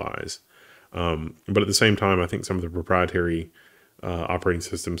realize. But at the same time, I think some of the proprietary operating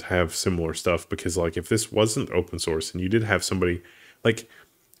systems have similar stuff, because, like, if this wasn't open source and you did have somebody, like,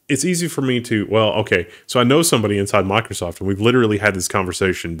 it's easy for me to, well, okay, so I know somebody inside Microsoft, and we've literally had this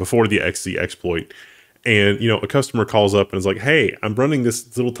conversation before the XZ exploit. And, you know, a customer calls up and is like, hey, I'm running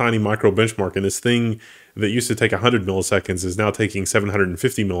this little tiny micro benchmark, and this thing that used to take 100 milliseconds is now taking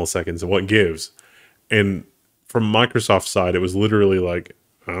 750 milliseconds, and what gives? And from Microsoft's side, it was literally like,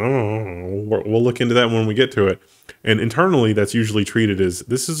 I don't know, we'll look into that when we get to it. And internally, that's usually treated as,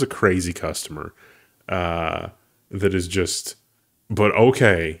 this is a crazy customer that is just, but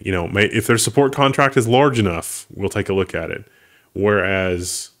okay, you know, if their support contract is large enough, we'll take a look at it.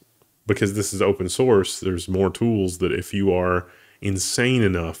 Whereas, because this is open source, there's more tools that if you are insane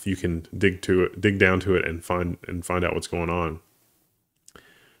enough, you can dig down to it and find out what's going on.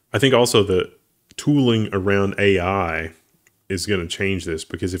 I think also the tooling around AI is going to change this,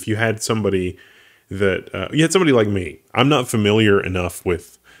 because if you had somebody that you had somebody like me, I'm not familiar enough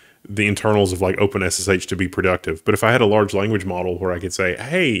with the internals of like OpenSSH to be productive. But if I had a large language model where I could say,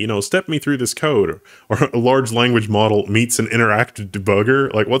 hey, you know, step me through this code, or a large language model meets an interactive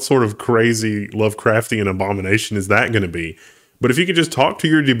debugger, like what sort of crazy Lovecraftian abomination is that going to be? But if you could just talk to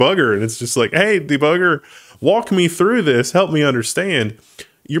your debugger and it's just like, hey, debugger, walk me through this, help me understand,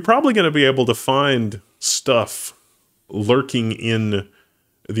 you're probably going to be able to find stuff lurking in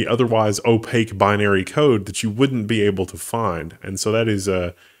the otherwise opaque binary code that you wouldn't be able to find. And so that is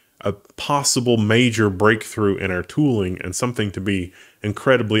a possible major breakthrough in our tooling, and something to be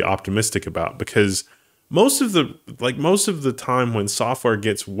incredibly optimistic about, because most of the time when software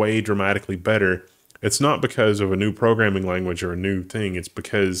gets way dramatically better, it's not because of a new programming language or a new thing. It's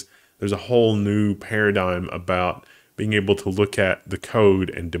because there's a whole new paradigm about being able to look at the code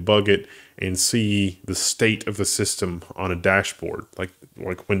and debug it and see the state of the system on a dashboard. Like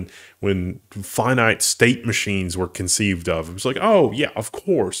when finite state machines were conceived of, it was like, oh yeah, of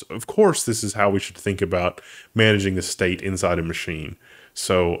course, this is how we should think about managing the state inside a machine.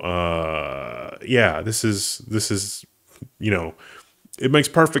 So yeah, this is, you know, it makes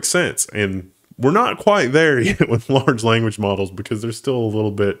perfect sense. And we're not quite there yet with large language models, because there's still a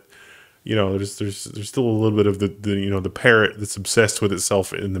little bit, you know, there's still a little bit of the you know, the parrot that's obsessed with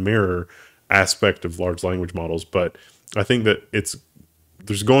itself in the mirror aspect of large language models. But I think that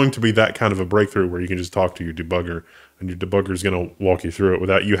there's going to be that kind of a breakthrough where you can just talk to your debugger, and your debugger is going to walk you through it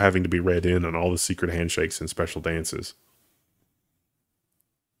without you having to be read in on all the secret handshakes and special dances.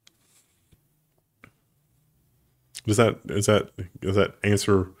 Does that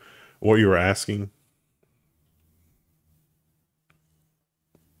answer what you were asking?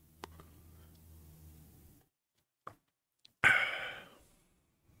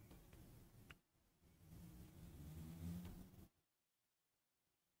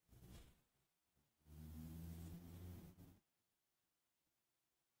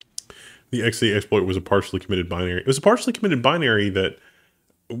 The XE exploit was a partially committed binary. It was a partially committed binary that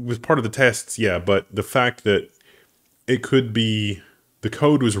was part of the tests, yeah, but the fact that it could be, the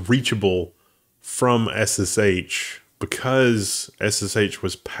code was reachable from SSH because SSH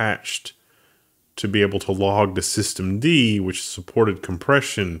was patched to be able to log to systemd, which supported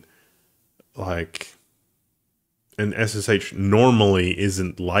compression, like, and SSH normally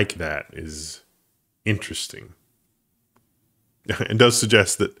isn't like that, is interesting. It does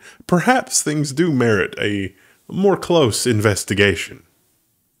suggest that perhaps things do merit a more close investigation.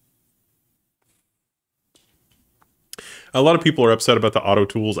 A lot of people are upset about the auto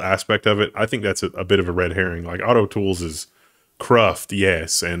tools aspect of it. I think that's a bit of a red herring. Like, auto tools is cruft,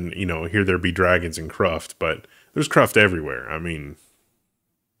 yes, and, you know, here there be dragons in cruft, but there's cruft everywhere. I mean,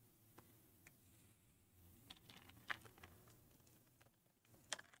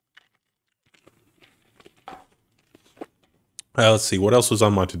 let's see, what else was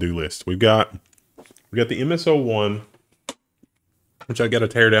on my to-do list? We got the MS01, which I got to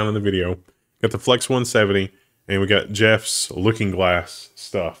tear down in the video. Got the Flex 170, and we got Jeff's Looking Glass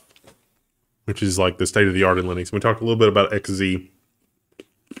stuff, which is like the state of the art in Linux. We talked a little bit about XZ.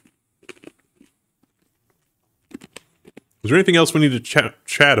 Is there anything else we need to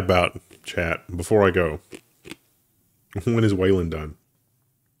chat about before I go? When is Wayland done?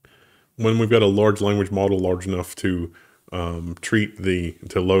 When we've got a large language model large enough to to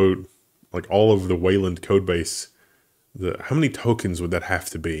load like all of the Wayland code base, how many tokens would that have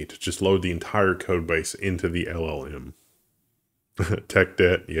to be to just load the entire code base into the LLM? Tech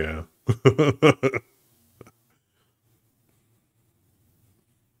debt, yeah.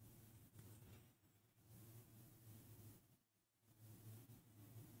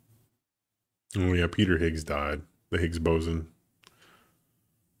 Oh yeah, Peter Higgs died. The Higgs boson.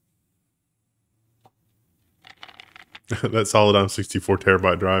 That Solidon 64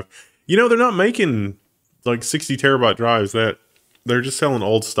 terabyte drive. You know, they're not making like 60 terabyte drives. That they're just selling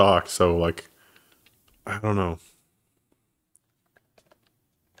old stock. So like, I don't know.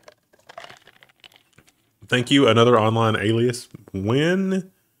 Thank you. Another online alias.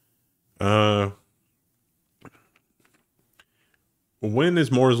 When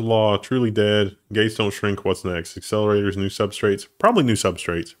is Moore's Law truly dead? Gates don't shrink. What's next? Accelerators, new substrates. Probably new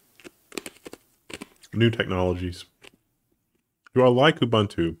substrates. New technologies. Do I like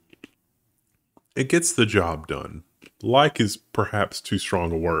Ubuntu? It gets the job done. Like is perhaps too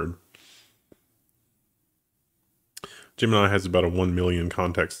strong a word. Gemini has about a 1 million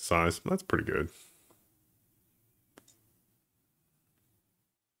context size. That's pretty good.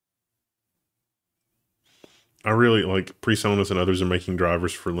 I really like PreSonus, and others are making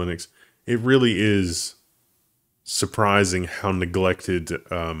drivers for Linux. It really is surprising how neglected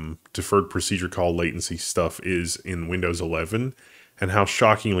deferred procedure call latency stuff is in Windows 11, and how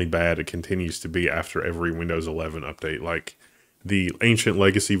shockingly bad it continues to be after every Windows 11 update. Like the ancient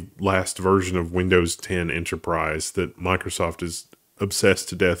legacy last version of Windows 10 Enterprise that Microsoft is obsessed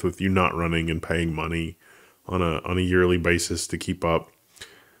to death with you not running and paying money on a yearly basis to keep up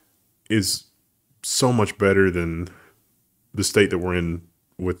is so much better than the state that we're in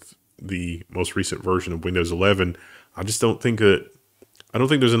with the most recent version of Windows 11. I just don't think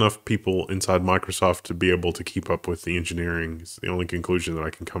there's enough people inside Microsoft to be able to keep up with the engineering. It's the only conclusion that I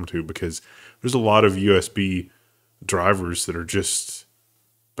can come to, because there's a lot of USB drivers that are just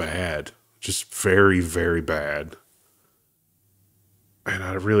bad, just very, very bad. And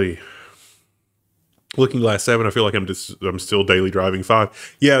I really, Looking Glass 7, I feel like I'm still daily driving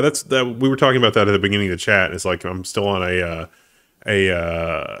 5. Yeah, that's that. We were talking about that at the beginning of the chat. It's like I'm still on a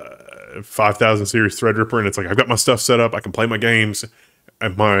 5000 series Threadripper, and it's like I've got my stuff set up. I can play my games,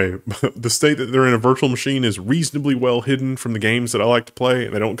 and the state that they're in a virtual machine is reasonably well hidden from the games that I like to play,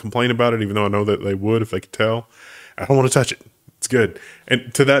 and they don't complain about it, even though I know that they would if they could tell. I don't want to touch it. It's good.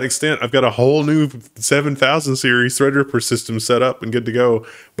 And to that extent, I've got a whole new 7000 series Threadripper system set up and good to go.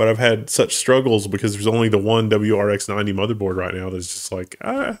 But I've had such struggles because there's only the one WRX90 motherboard right now that's just like,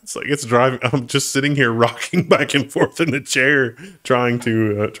 it's driving. I'm just sitting here rocking back and forth in the chair trying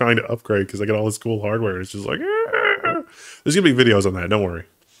to upgrade because I got all this cool hardware. It's just like, there's going to be videos on that. Don't worry.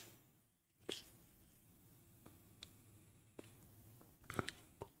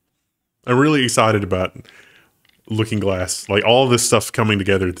 I'm really excited about Looking Glass. Like, all of this stuff coming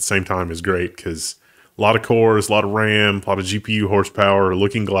together at the same time is great because a lot of cores, a lot of RAM, a lot of GPU horsepower,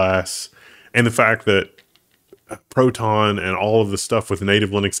 Looking Glass, and the fact that Proton and all of the stuff with native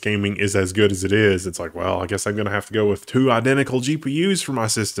Linux gaming is as good as it is. It's like, well, I guess I'm going to have to go with 2 identical GPUs for my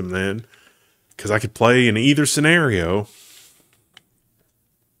system then, because I could play in either scenario.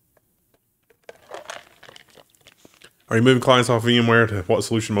 Are you moving clients off VMware to what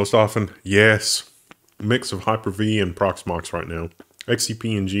solution most often? Yes. Mix of Hyper-V and Proxmox right now.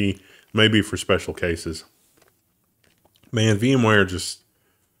 XCP and G maybe for special cases. Man, VMware just,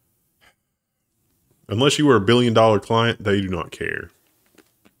 unless you were $1 billion client, they do not care.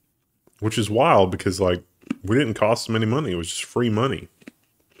 Which is wild because, like, we didn't cost them any money. It was just free money.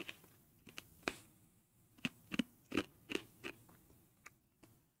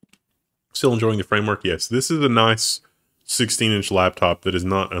 Still enjoying the framework? Yes. This is a nice 16-inch laptop that is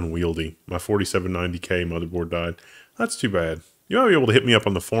not unwieldy. My 4790K motherboard died. That's too bad. You might be able to hit me up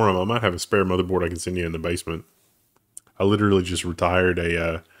on the forum. I might have a spare motherboard I can send you in the basement. I literally just retired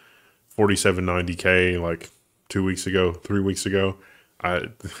a 4790K like 2 weeks ago, 3 weeks ago. I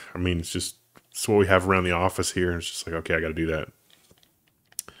mean, it's what we have around the office here. It's just like, okay, I got to do that.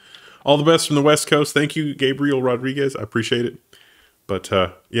 All the best from the West Coast. Thank you, Gabriel Rodriguez. I appreciate it. But,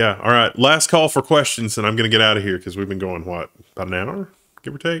 yeah, all right. Last call for questions, and I'm going to get out of here because we've been going, what, about an hour,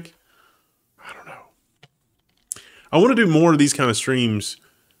 give or take? I don't know. I want to do more of these kind of streams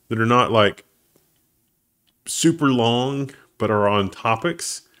that are not, like, super long, but are on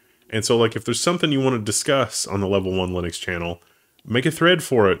topics. And so, like, if there's something you want to discuss on the Level 1 Linux channel, make a thread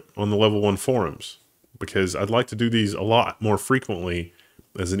for it on the Level 1 forums, because I'd like to do these a lot more frequently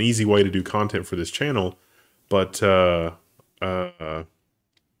as an easy way to do content for this channel. But,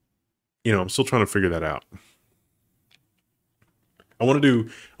 you know, I'm still trying to figure that out. I want to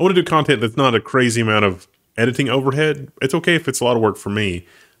do content that's not a crazy amount of editing overhead. It's okay if it's a lot of work for me.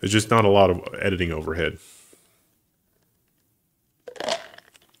 It's just not a lot of editing overhead.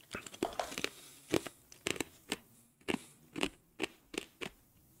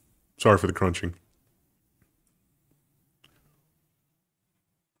 Sorry for the crunching.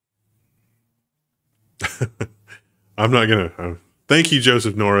 I'm not gonna. Thank you,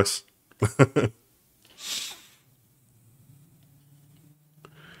 Joseph Norris.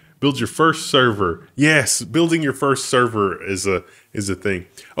 Build your first server. Yes, building your first server is a thing.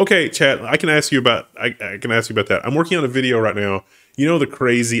 Okay, chat. I can ask you about that. I'm working on a video right now. You know the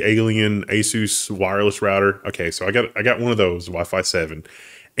crazy alien Asus wireless router? Okay, so I got one of those, Wi-Fi 7,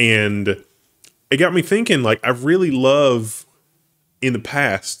 and it got me thinking. Like, I really love, in the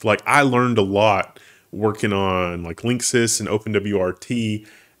past, like, I learned a lot working on like Linksys and OpenWRT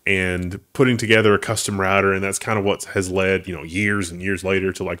and putting together a custom router, and that's kind of what has led, you know, years and years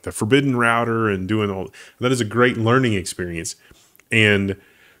later to like the Forbidden router and doing all that. Is a great learning experience. And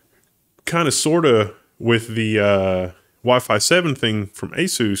kind of sort of with the Wi-Fi 7 thing from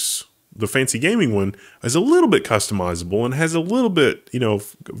Asus, the fancy gaming one is a little bit customizable and has a little bit, you know,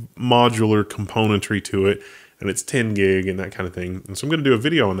 modular componentry to it. And it's 10 gig and that kind of thing. And so I'm going to do a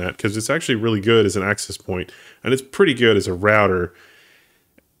video on that because it's actually really good as an access point, and it's pretty good as a router.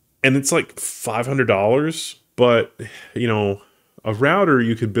 And it's like $500, but, you know, a router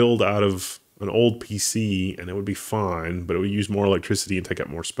you could build out of an old PC and it would be fine, but it would use more electricity and take up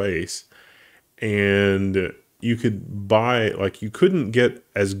more space. And you could buy, like, you couldn't get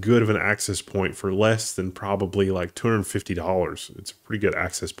as good of an access point for less than probably like $250. It's a pretty good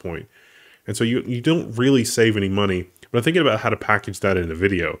access point. And so you don't really save any money. But I'm thinking about how to package that in a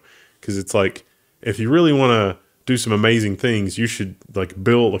video, because it's like, if you really want to do some amazing things, you should like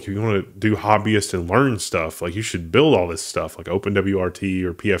build, like if you want to do hobbyist and learn stuff, like you should build all this stuff like OpenWRT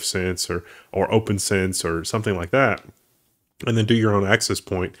or pfSense or OpenSense or something like that, and then do your own access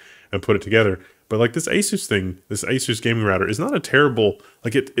point and put it together. But like this Asus thing, this Asus gaming router is not a terrible,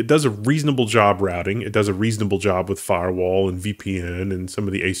 like it does a reasonable job routing. It does a reasonable job with firewall and VPN and some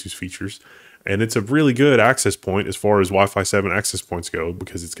of the Asus features. And it's a really good access point as far as Wi-Fi 7 access points go,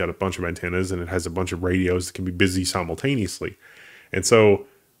 because it's got a bunch of antennas and it has a bunch of radios that can be busy simultaneously. And so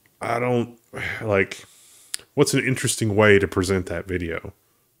I don't, like, what's an interesting way to present that video?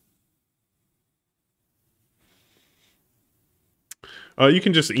 You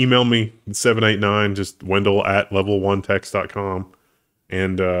can just email me 789, just Wendell at level1text.com.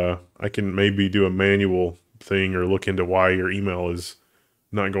 And I can maybe do a manual thing or look into why your email is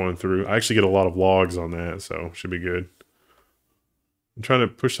not going through. I actually get a lot of logs on that, so should be good. I'm trying to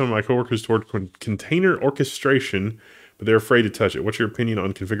push some of my coworkers toward container orchestration, but they're afraid to touch it. What's your opinion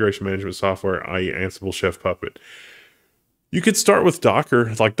on configuration management software, i.e. Ansible, Chef, Puppet? You could start with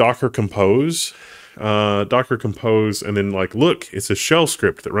Docker, like Docker Compose. Docker Compose, and then like, look, it's a shell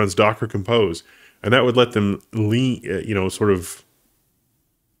script that runs Docker Compose. And that would let them sort of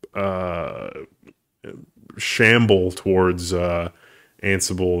shamble towards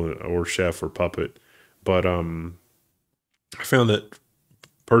Ansible or Chef or Puppet. But I found that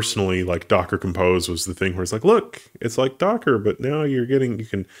personally, like Docker Compose was the thing where it's like, look, it's like Docker, but now you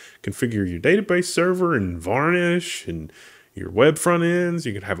can configure your database server and Varnish and your web front ends.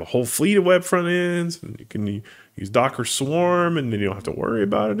 You can have a whole fleet of web front ends, and you can use Docker Swarm, and then you don't have to worry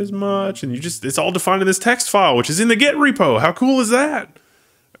about it as much. And it's all defined in this text file, which is in the Git repo. How cool is that?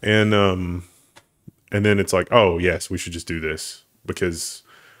 And then it's like, oh yes, we should just do this because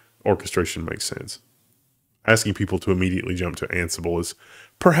orchestration makes sense. Asking people to immediately jump to Ansible is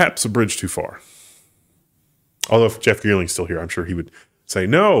perhaps a bridge too far. Although if Jeff Geerling's still here, I'm sure he would say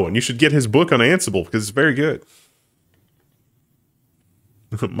no, and you should get his book on Ansible because it's very good.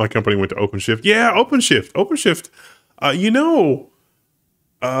 My company went to OpenShift. Yeah, OpenShift. OpenShift. I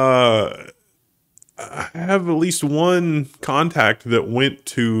have at least one contact that went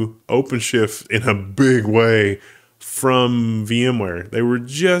to OpenShift in a big way from VMware. They were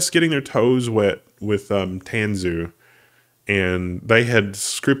just getting their toes wet with Tanzu, and they had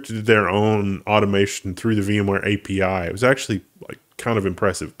scripted their own automation through the VMware API. It was actually like kind of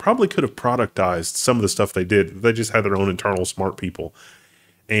impressive. Probably could have productized some of the stuff they did. They just had their own internal smart people.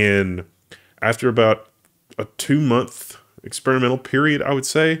 And after about a 2-month experimental period, I would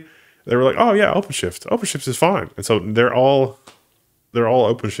say, they were like, oh yeah, OpenShift. OpenShift is fine. And so they're all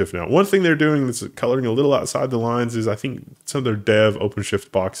OpenShift now. One thing they're doing that's coloring a little outside the lines is I think some of their dev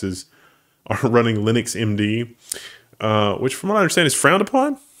OpenShift boxes are running Linux MD, which from what I understand is frowned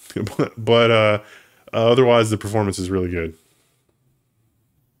upon. but otherwise the performance is really good.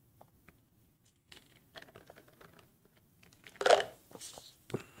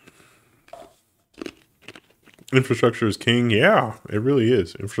 Infrastructure is king. Yeah, it really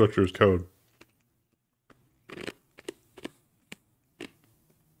is. Infrastructure is code.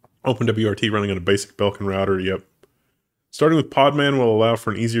 OpenWRT running on a basic Belkin router. Yep. Starting with Podman will allow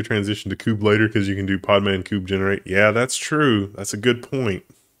for an easier transition to kube later because you can do Podman kube generate. Yeah, that's true. That's a good point.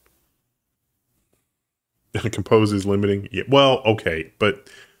 Compose is limiting. Yeah, well, okay. But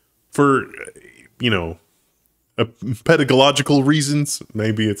for, pedagogical reasons,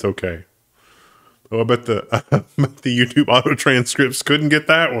 maybe it's okay. Oh, I bet the YouTube auto transcripts couldn't get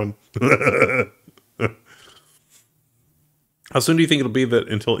that one. How soon do you think it'll be that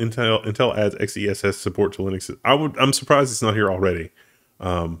until Intel adds XeSS support to Linux? I'm surprised it's not here already.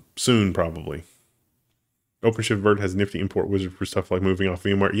 Soon, probably. OpenShift Vert has a nifty import wizard for stuff like moving off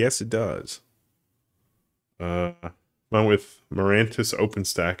VMware. Yes, it does. Mine with Mirantis,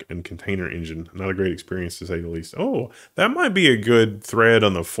 OpenStack, and Container Engine. Not a great experience, to say the least. Oh, that might be a good thread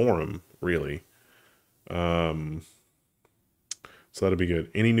on the forum, really. So that'll be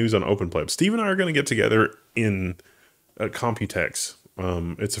good. Any news on OpenPleb? Steve and I are going to get together in Computex.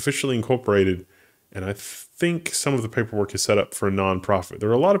 It's officially incorporated, and I think some of the paperwork is set up for a non-profit. There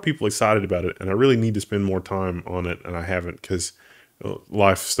are a lot of people excited about it, and I really need to spend more time on it, and I haven't because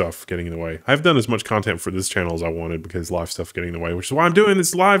life stuff getting in the way. I've done as much content for this channel as I wanted because life stuff getting in the way, which is why I'm doing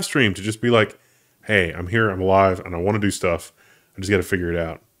this live stream, to just be like, hey, I'm here, I'm alive, and I want to do stuff. I just got to figure it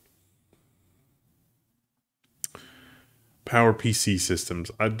out. Power PC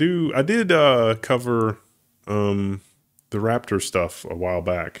systems. I did cover the Raptor stuff a while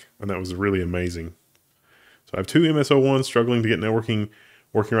back, and that was really amazing. So I have 2 MS01 struggling to get networking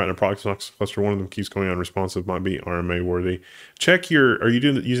working right in a Proxmox cluster. One of them keeps going unresponsive, might be RMA worthy. Check are you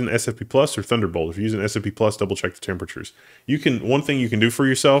using SFP Plus or Thunderbolt? If you're using SFP Plus, double check the temperatures. One thing you can do for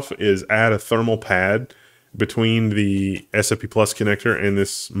yourself is add a thermal pad between the SFP Plus connector and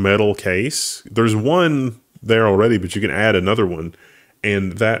this metal case. There's one there already, but you can add another one.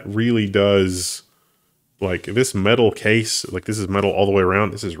 And that really does, like, this metal case, like this is metal all the way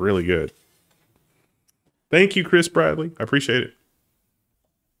around. This is really good. Thank you, Chris Bradley. I appreciate it.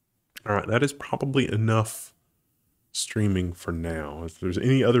 All right, that is probably enough streaming for now. If there's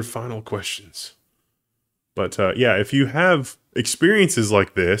any other final questions. But yeah, if you have experiences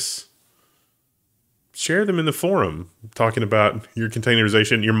like this, share them in the forum, talking about your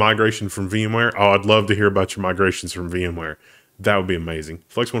containerization, your migration from VMware. Oh, I'd love to hear about your migrations from VMware. That would be amazing.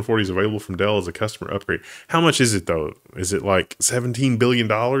 Flex 140 is available from Dell as a customer upgrade. How much is it, though? Is it like $17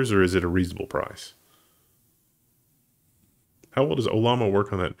 billion, or is it a reasonable price? How well does Olama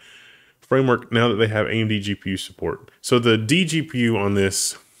work on that framework now that they have AMD GPU support? So the DGPU on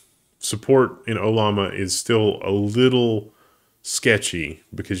this support in Olama is still a little sketchy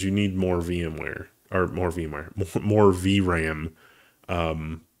because you need more VMware, or more VRAM.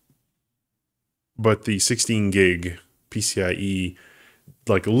 But the 16 gig PCIe,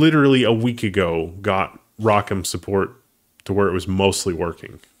 like literally a week ago, got ROCm support to where it was mostly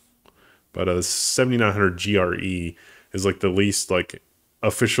working. But a 7900 GRE is like the least like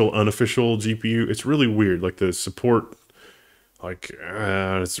unofficial GPU. It's really weird. Like the support, like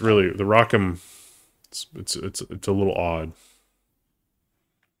it's really the ROCm. It's a little odd.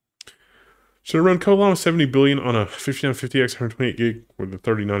 Should I run Colama 70 billion on a 5950X 128 gig with the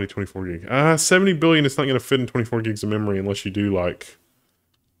 3090 24 gig? 70 billion is not going to fit in 24 gigs of memory unless you do like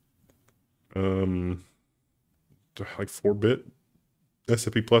 4-bit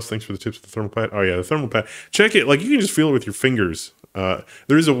SFP Plus. Thanks for the tips of the thermal pad. Oh yeah, the thermal pad. Check it. Like you can just feel it with your fingers.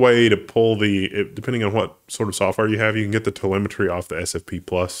 There is a way to pull depending on what sort of software you have, you can get the telemetry off the SFP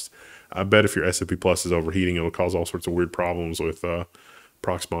Plus. I bet if your SFP Plus is overheating, it'll cause all sorts of weird problems with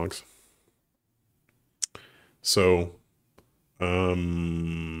Proxmox. So,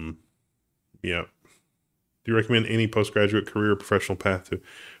 yeah. Do you recommend any postgraduate career or professional path to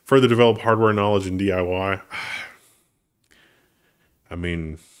further develop hardware knowledge and DIY? I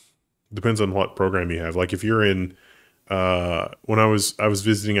mean, depends on what program you have. Like if you're in, when I was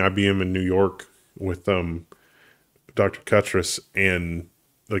visiting IBM in New York with Dr. Cuttress, and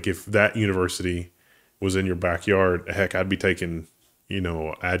like if that university was in your backyard, heck, I'd be taking,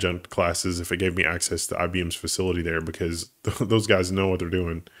 adjunct classes if it gave me access to IBM's facility there, because those guys know what they're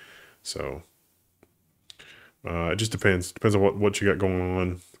doing. So it just depends. Depends on what you got going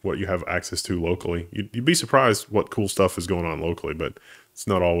on, what you have access to locally. You'd be surprised what cool stuff is going on locally, but it's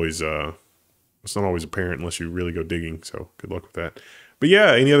not always apparent unless you really go digging. So good luck with that. But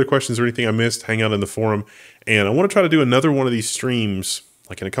yeah, any other questions or anything I missed, hang out in the forum. And I want to try to do another one of these streams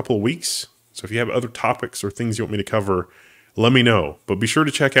like in a couple of weeks. So if you have other topics or things you want me to cover, let me know. But be sure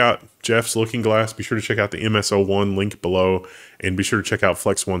to check out Jeff's Looking Glass. Be sure to check out the MS01 link below, and be sure to check out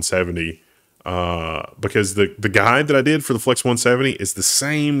Flex 170. Because the guide that I did for the Flex 170 is the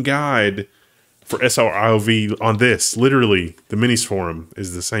same guide for SRIOV on this. Literally, the Minisforum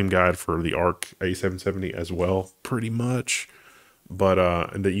is the same guide for the ARC A770 as well, pretty much. But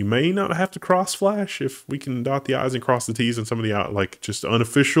and that you may not have to cross flash if we can dot the I's and cross the T's on some of the like just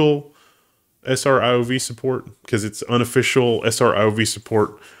unofficial SRIOV support, because it's unofficial SRIOV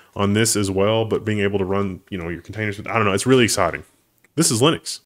support on this as well. But being able to run, your containers, I don't know, it's really exciting. This is Linux.